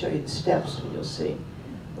wanted to show you the steps, and you'll see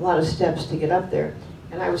a lot of steps to get up there.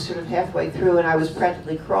 And I was sort of halfway through and I was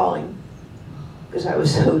practically crawling because I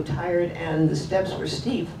was so tired and the steps were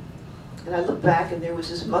steep. And I looked back and there was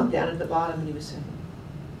this monk down at the bottom and he was saying,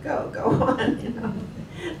 go on, you know.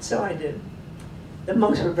 So I did. The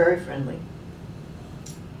monks were very friendly.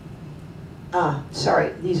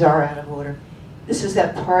 Sorry, these are out of order. This is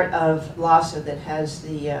that part of Lhasa that has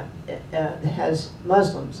the that has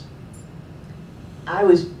Muslims. I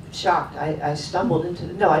was shocked. I stumbled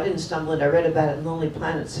into no, I didn't stumble in. I read about it in Lonely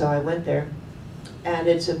Planet, so I went there. And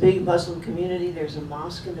it's a big Muslim community. There's a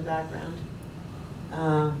mosque in the background.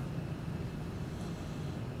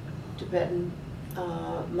 Tibetan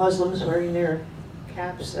Muslims wearing their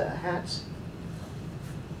caps, hats.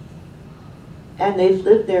 And they've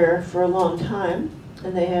lived there for a long time,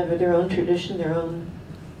 and they have their own tradition, their own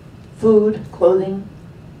food, clothing.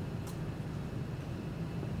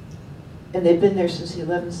 And they've been there since the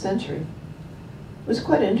 11th century. It was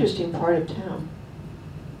quite an interesting part of town.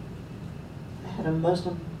 I had a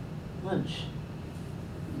Muslim lunch.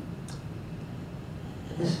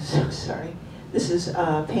 This is, sorry, this is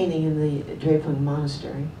a painting in the Drepung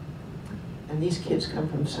Monastery. And these kids come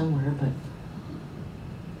from somewhere, but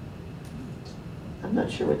I'm not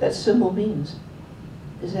sure what that symbol means.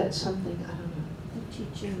 Is that something? I don't know. The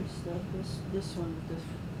teachers, this one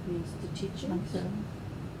means the teachers.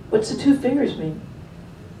 What's the two fingers mean?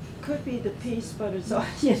 Could be the peace, but it's all,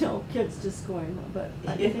 you know, kids just going, but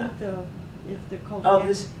I think if they're called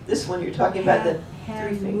this one you're talking about, the hand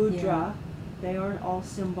three fingers. mudra, Yeah. they aren't all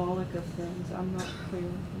symbolic of things. I'm not clear.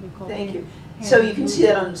 Thank you. So you can see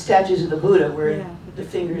that on statues of the Buddha where the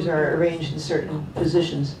fingers mudras are arranged in certain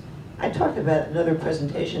positions. I talked about it in another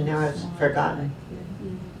presentation, now I've forgotten.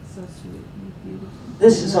 Yeah, so sweet and beautiful.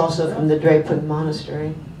 This is also from the Drepung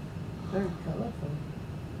Monastery. Very colorful.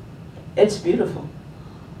 It's beautiful.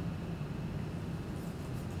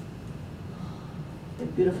 The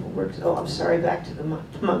beautiful works. Oh, I'm sorry, back to the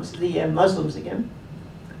monks, the Muslims again.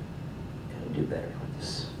 Gotta do better with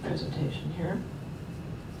this presentation here.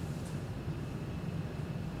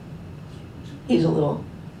 He's a little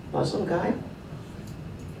Muslim guy.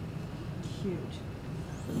 Cute.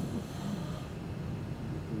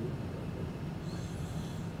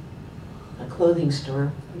 A clothing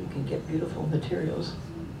store where you can get beautiful materials.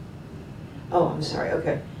 Oh, I'm sorry,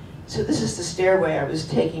 okay. So this is the stairway I was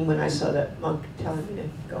taking when I saw that monk telling me to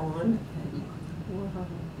go on.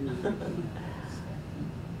 Wow.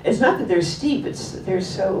 It's not that they're steep, it's that they're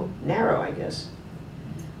so narrow, I guess.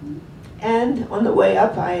 And on the way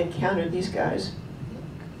up, I encountered these guys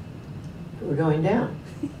who were going down.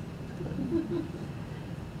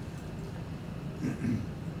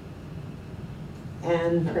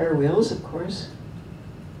 And prayer wheels, of course.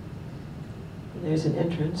 And there's an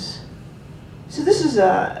entrance. So this is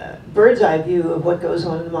a bird's eye view of what goes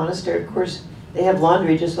on in the monastery. Of course, they have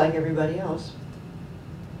laundry just like everybody else.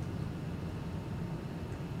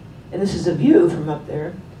 And this is a view from up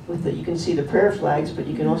there. With the, you can see the prayer flags, but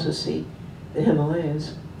you can also see the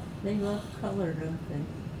Himalayas. They love color, don't they?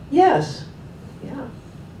 Yes, yeah.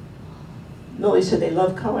 Millie said they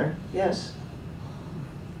love color, yes.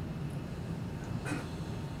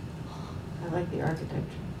 I like the architecture.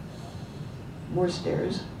 More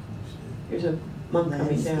stairs. Here's a monk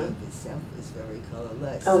coming down. Landscape itself is very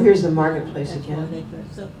colorless. Oh, here's the marketplace That's why they again.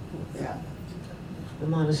 dress up for. Yeah. The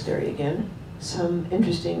monastery again. Some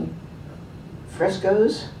interesting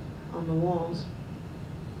frescoes on the walls.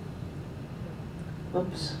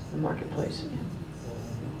 Oops, the marketplace again.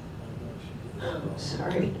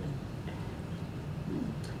 Sorry.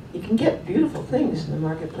 You can get beautiful things in the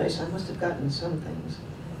marketplace. I must have gotten some things.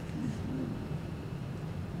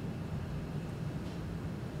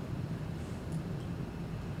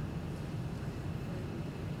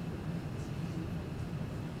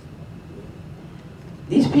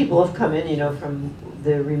 These people have come in, you know, from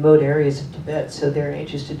the remote areas of Tibet, so they're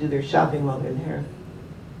anxious to do their shopping while they're there.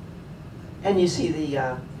 And you see the,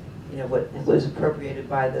 you know, what was appropriated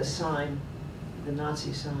by the sign, the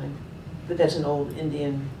Nazi sign, but that's an old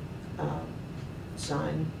Indian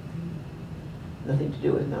sign, nothing to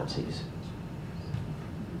do with Nazis.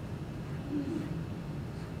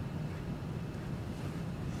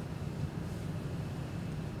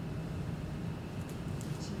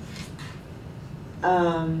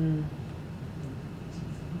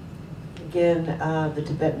 Again, the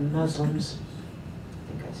Tibetan Muslims.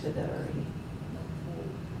 I think I said that already.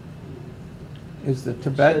 Is the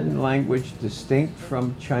Tibetan language distinct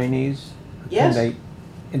from Chinese? Yes. Can they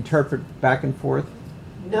interpret back and forth?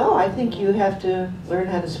 No, I think you have to learn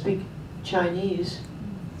how to speak Chinese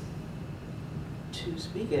to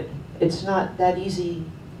speak it. It's not that easy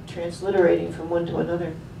transliterating from one to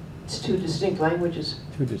another. It's two distinct languages.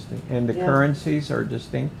 Two distinct. And the Yeah. currencies are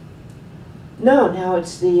distinct? No, now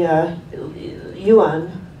it's the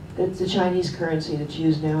yuan. It's the Chinese currency that's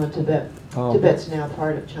used now in Tibet. Oh. Tibet's now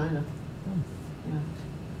part of China. Yeah.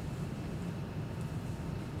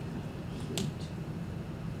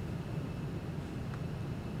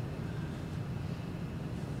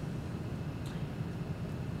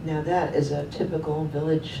 Now that is a typical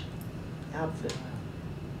village outfit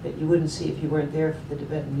that you wouldn't see if you weren't there for the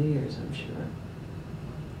Tibetan New Year's, I'm sure.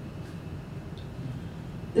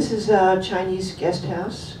 This is a Chinese guest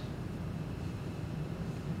house,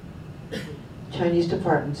 Chinese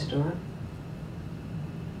department store.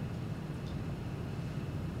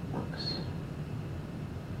 Books.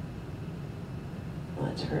 Well,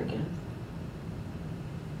 that's her again.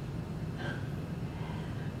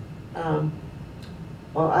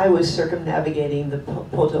 While I was circumnavigating the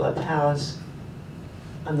Potala Palace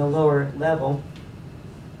on the lower level,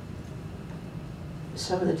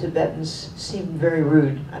 some of the Tibetans seemed very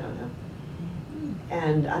rude. I don't know.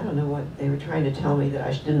 And I don't know what they were trying to tell me, that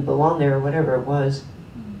I didn't belong there or whatever it was.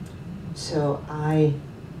 So I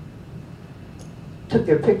took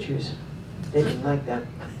their pictures. They didn't like that.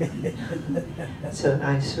 So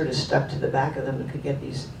I sort of stuck to the back of them and could get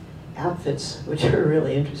these outfits, which were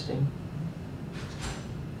really interesting.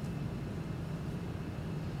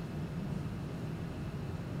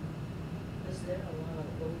 Is there a lot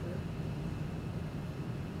of odor?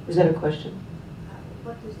 Was that a question?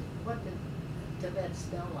 What did Tibet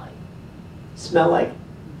smell like? Smell like?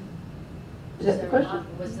 Is that the question?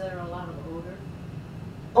 Was there a lot of odor?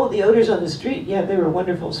 Oh, the odors on the street. Yeah, they were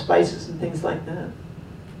wonderful spices and things like that.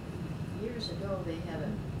 Years ago, they had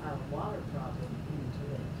a water problem in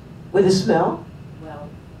Tibet. With the smell? Well,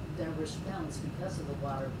 there were smells because of the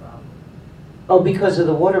water problem. Oh, because of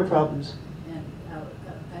the water problems. And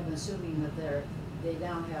I'm assuming that they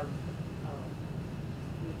now have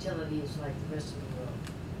utilities like the rest of the world.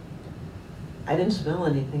 I didn't smell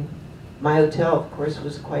anything. My hotel, of course,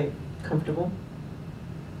 was quite comfortable.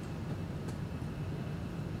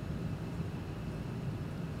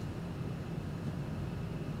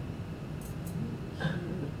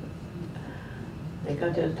 They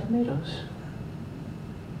got the tomatoes.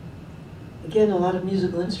 Again, a lot of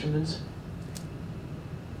musical instruments.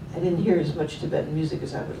 I didn't hear as much Tibetan music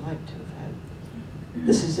as I would like to have had.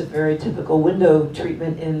 This is a very typical window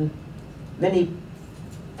treatment in many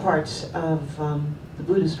parts of the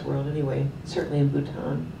Buddhist world anyway, certainly in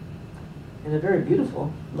Bhutan. And a very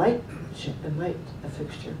beautiful light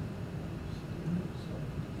fixture.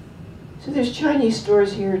 So there's Chinese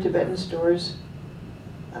stores here, Tibetan stores.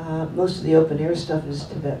 Most of the open air stuff is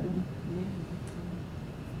Tibetan.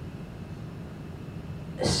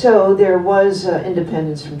 So there was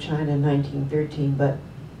independence from China in 1913, but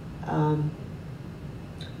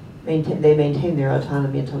they maintained their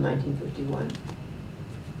autonomy until 1951.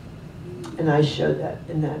 And I showed that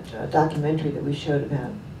in that documentary that we showed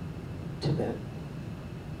about Tibet.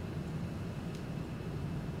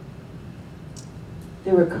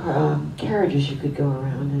 There were carriages you could go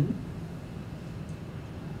around in.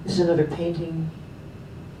 This is another painting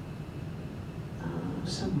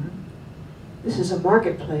somewhere. This is a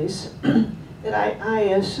marketplace that I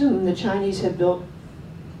assume the Chinese had built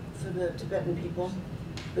for the Tibetan people,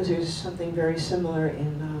 because there's something very similar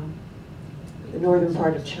in the northern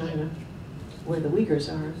part of China, where the Uyghurs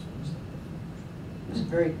are. It's a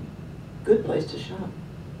very good place to shop.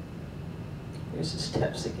 There's the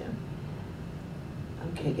steps again.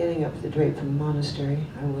 Okay, getting up the drape from the monastery.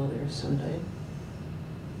 I will there someday.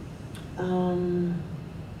 Okay.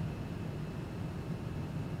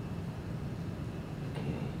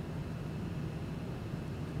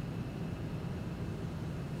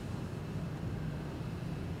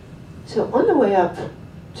 So on the way up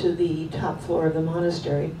to the top floor of the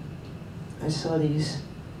monastery, I saw these,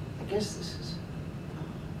 I guess this is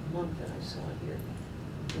a monk that I saw here.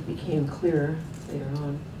 It became clearer later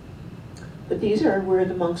on. But these are where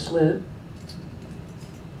the monks live.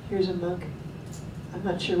 Here's a monk. I'm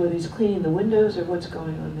not sure whether he's cleaning the windows or what's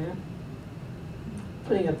going on there.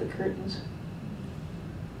 Putting up the curtains.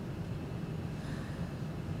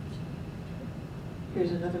 Here's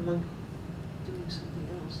another monk doing something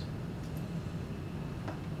else.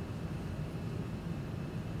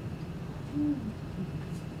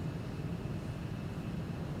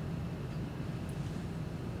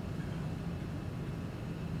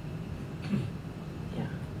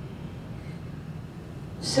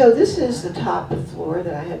 So this is the top floor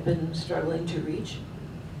that I had been struggling to reach.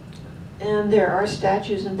 And there are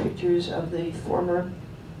statues and pictures of the former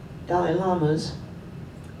Dalai Lamas.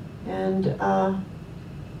 And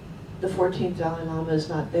the 14th Dalai Lama is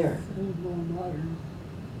not there.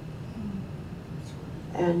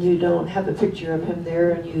 And you don't have a picture of him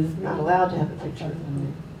there, and you're not allowed to have a picture of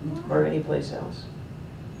him there, or anyplace else.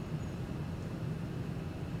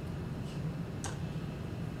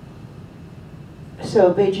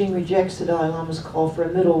 So Beijing rejects the Dalai Lama's call for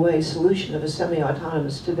a middle way solution of a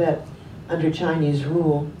semi-autonomous Tibet under Chinese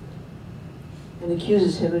rule, and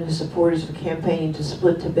accuses him and his supporters of campaigning to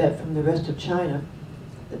split Tibet from the rest of China.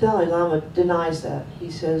 The Dalai Lama denies that. He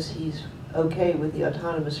says he's okay with the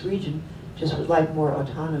autonomous region, just would like more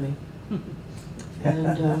autonomy.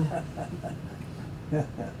 And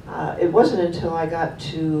it wasn't until I got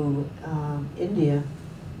to India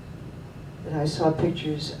that I saw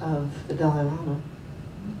pictures of the Dalai Lama.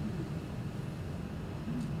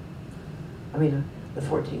 I mean, the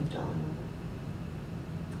 14th Dalai Lama.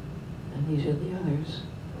 And these are the others,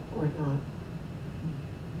 or not.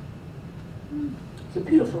 It's a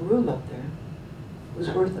beautiful room up there. It was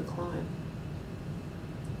worth the climb.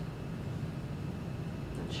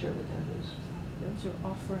 Not sure what that is. Those are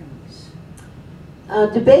offerings.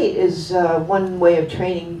 Debate is one way of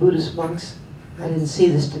training Buddhist monks. I didn't see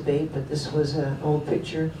this debate, but this was an old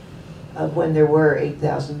picture of when there were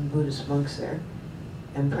 8,000 Buddhist monks there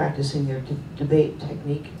and practicing their debate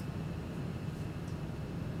technique.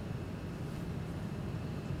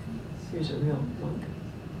 Here's a real monk.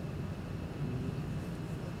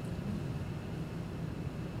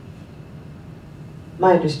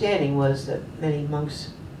 My understanding was that many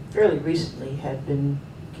monks fairly recently had been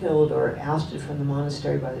killed or ousted from the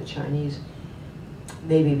monastery by the Chinese,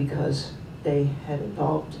 maybe because they had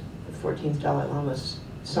involved the 14th Dalai Lama's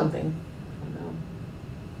something. I don't know.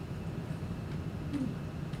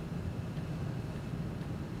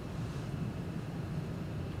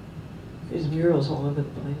 There's murals all over the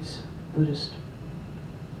place, Buddhist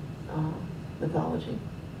mythology.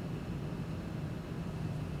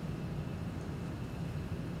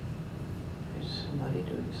 There's somebody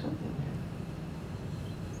doing something there.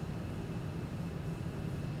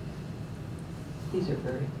 These are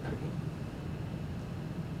very pretty.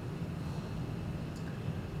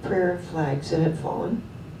 Prayer flags that had fallen.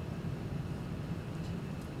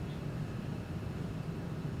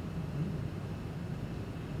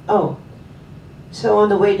 Oh, so on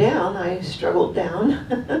the way down, I struggled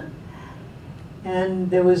down, and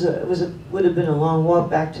there was would have been a long walk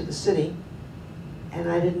back to the city,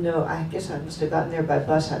 and I didn't know. I guess I must have gotten there by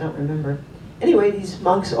bus. I don't remember. Anyway, these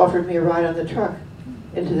monks offered me a ride on the truck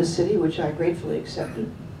into the city, which I gratefully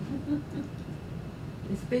accepted.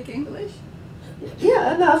 You speak English?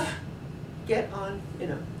 Yeah, enough. Get on,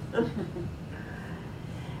 you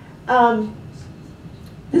know.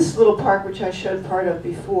 This little park, which I showed part of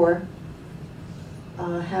before,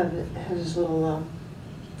 has little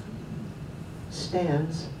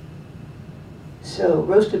stands. So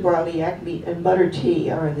roasted barley, yak meat, and butter tea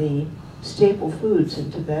are the staple foods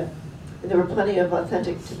in Tibet. And there were plenty of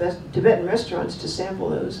authentic Tibetan restaurants to sample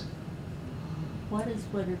those. What is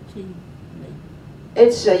butter tea made?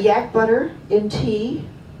 It's yak butter in tea.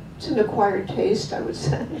 It's an acquired taste, I would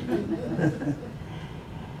say.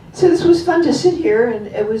 So this was fun to sit here, and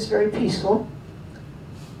it was very peaceful.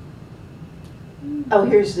 Oh,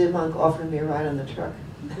 here's the monk offering me a ride on the truck.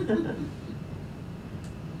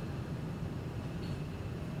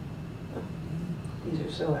 These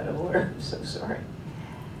are so out of order. I'm so sorry.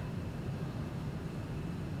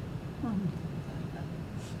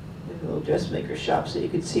 There's a little dressmaker shop so you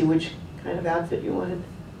could see which kind of outfit you wanted.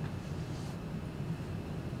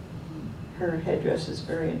 Her headdress is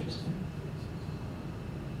very interesting.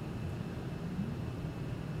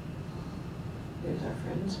 There's our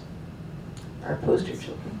friends, our poster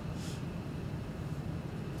children.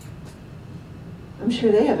 I'm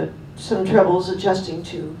sure they have some troubles adjusting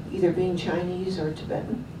to either being Chinese or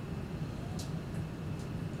Tibetan.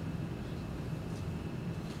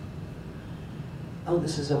 Oh,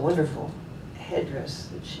 this is a wonderful headdress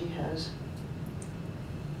that she has.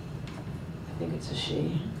 I think it's a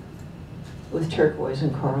she, with turquoise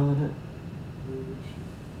and coral in it.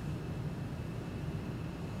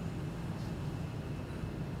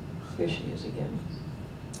 Here she is again.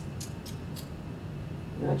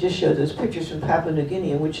 I just showed those pictures from Papua New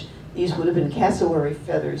Guinea in which these would have been cassowary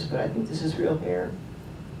feathers, but I think this is real hair.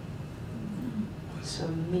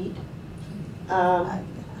 Some meat.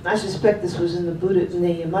 I suspect this was in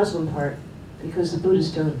the Muslim part, because the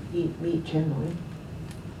Buddhists don't eat meat generally.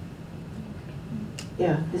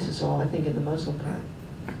 Yeah, this is all, I think, in the Muslim part.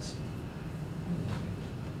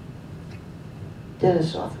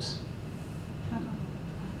 Dentist's office.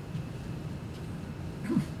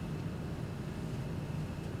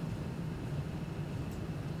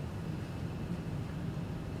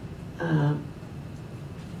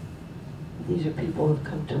 These are people who've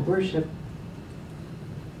come to worship.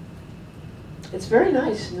 It's very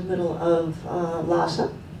nice in the middle of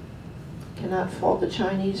Lhasa. Cannot fault the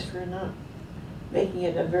Chinese for not making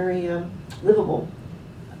it a very livable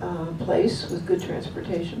place with good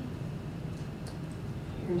transportation.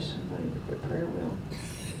 Here's somebody with their prayer wheel.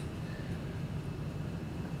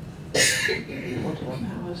 Multiple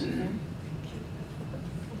palace again.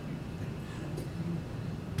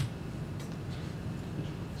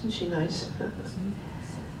 Isn't she nice?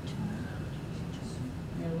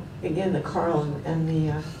 Again, the coral and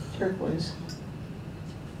the turquoise.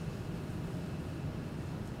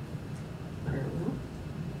 Prayer wheel.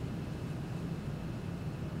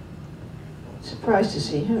 Surprised to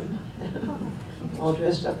see him, all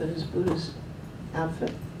dressed up in his Buddhist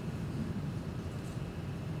outfit.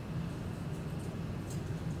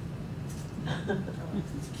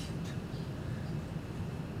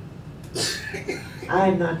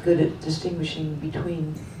 I'm not good at distinguishing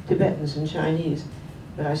between Tibetans and Chinese,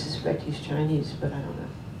 but I suspect he's Chinese, but I don't know.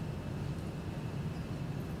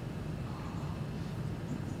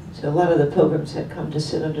 So a lot of the pilgrims had come to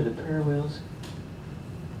sit under the prayer wheels.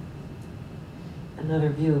 Another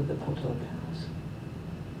view of the Potala Palace.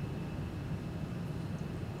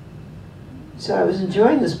 So I was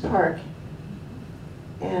enjoying this park,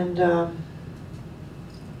 and I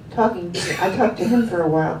talked to him for a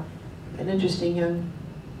while, an interesting young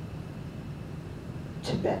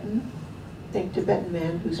Tibetan, I think Tibetan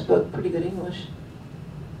man who spoke pretty good English.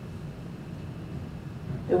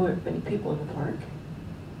 There weren't many people in the park.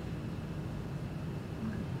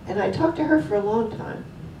 And I talked to her for a long time.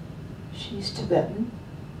 She's Tibetan.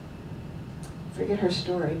 I forget her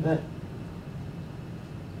story, but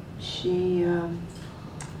she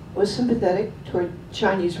was sympathetic toward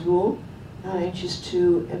Chinese rule, not anxious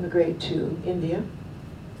to immigrate to India.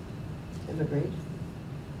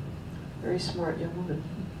 Very smart young woman.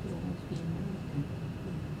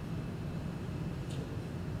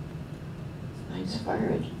 Nice fire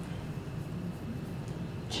engine.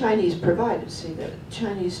 Chinese provided, see that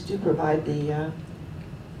Chinese do provide the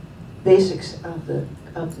basics of the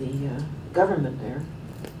government there.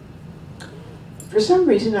 For some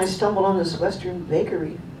reason, I stumbled on this Western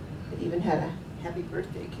bakery that even had a happy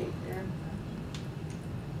birthday cake there.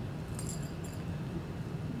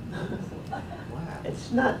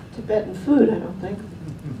 It's not Tibetan food, I don't think.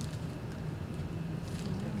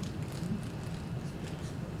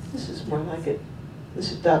 This is more like it.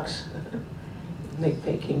 This is ducks. Make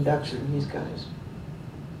Peking ducks from these guys.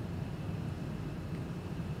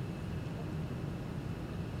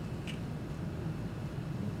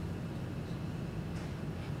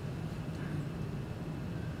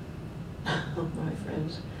 Oh, my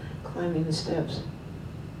friends, climbing the steps.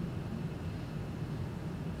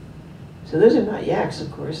 So those are not yaks, of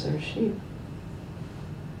course, they're sheep.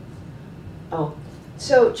 Oh,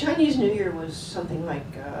 so Chinese New Year was something like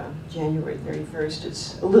January 31st.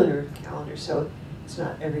 It's a lunar calendar, so it's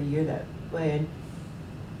not every year that way.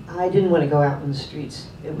 And I didn't want to go out in the streets.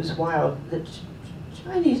 It was wild. The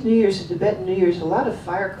Chinese New Year's, the Tibetan New Year's, a lot of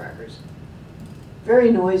firecrackers.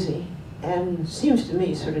 Very noisy, and seems to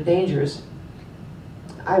me sort of dangerous.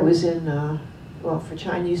 I was in, well, for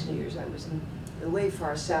Chinese New Year's, I was in the way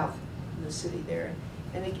far south in the city there.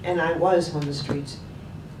 And I was on the streets.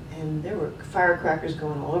 And there were firecrackers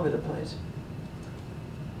going all over the place.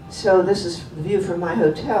 So this is the view from my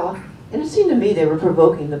hotel, and it seemed to me they were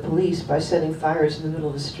provoking the police by setting fires in the middle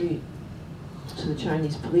of the street. So the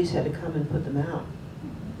Chinese police had to come and put them out.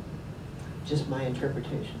 Just my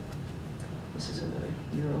interpretation. This is another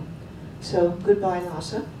mural. So goodbye,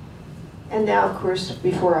 Lhasa. And now, of course,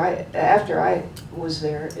 after I was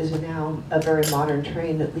there, is now a very modern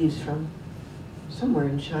train that leaves from somewhere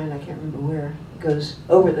in China, I can't remember where. It goes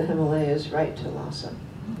over the Himalayas right to Lhasa.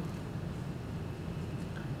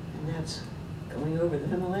 And that's going over the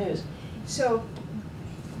Himalayas. So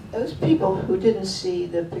those people who didn't see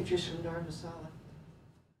the pictures from Dharmasala,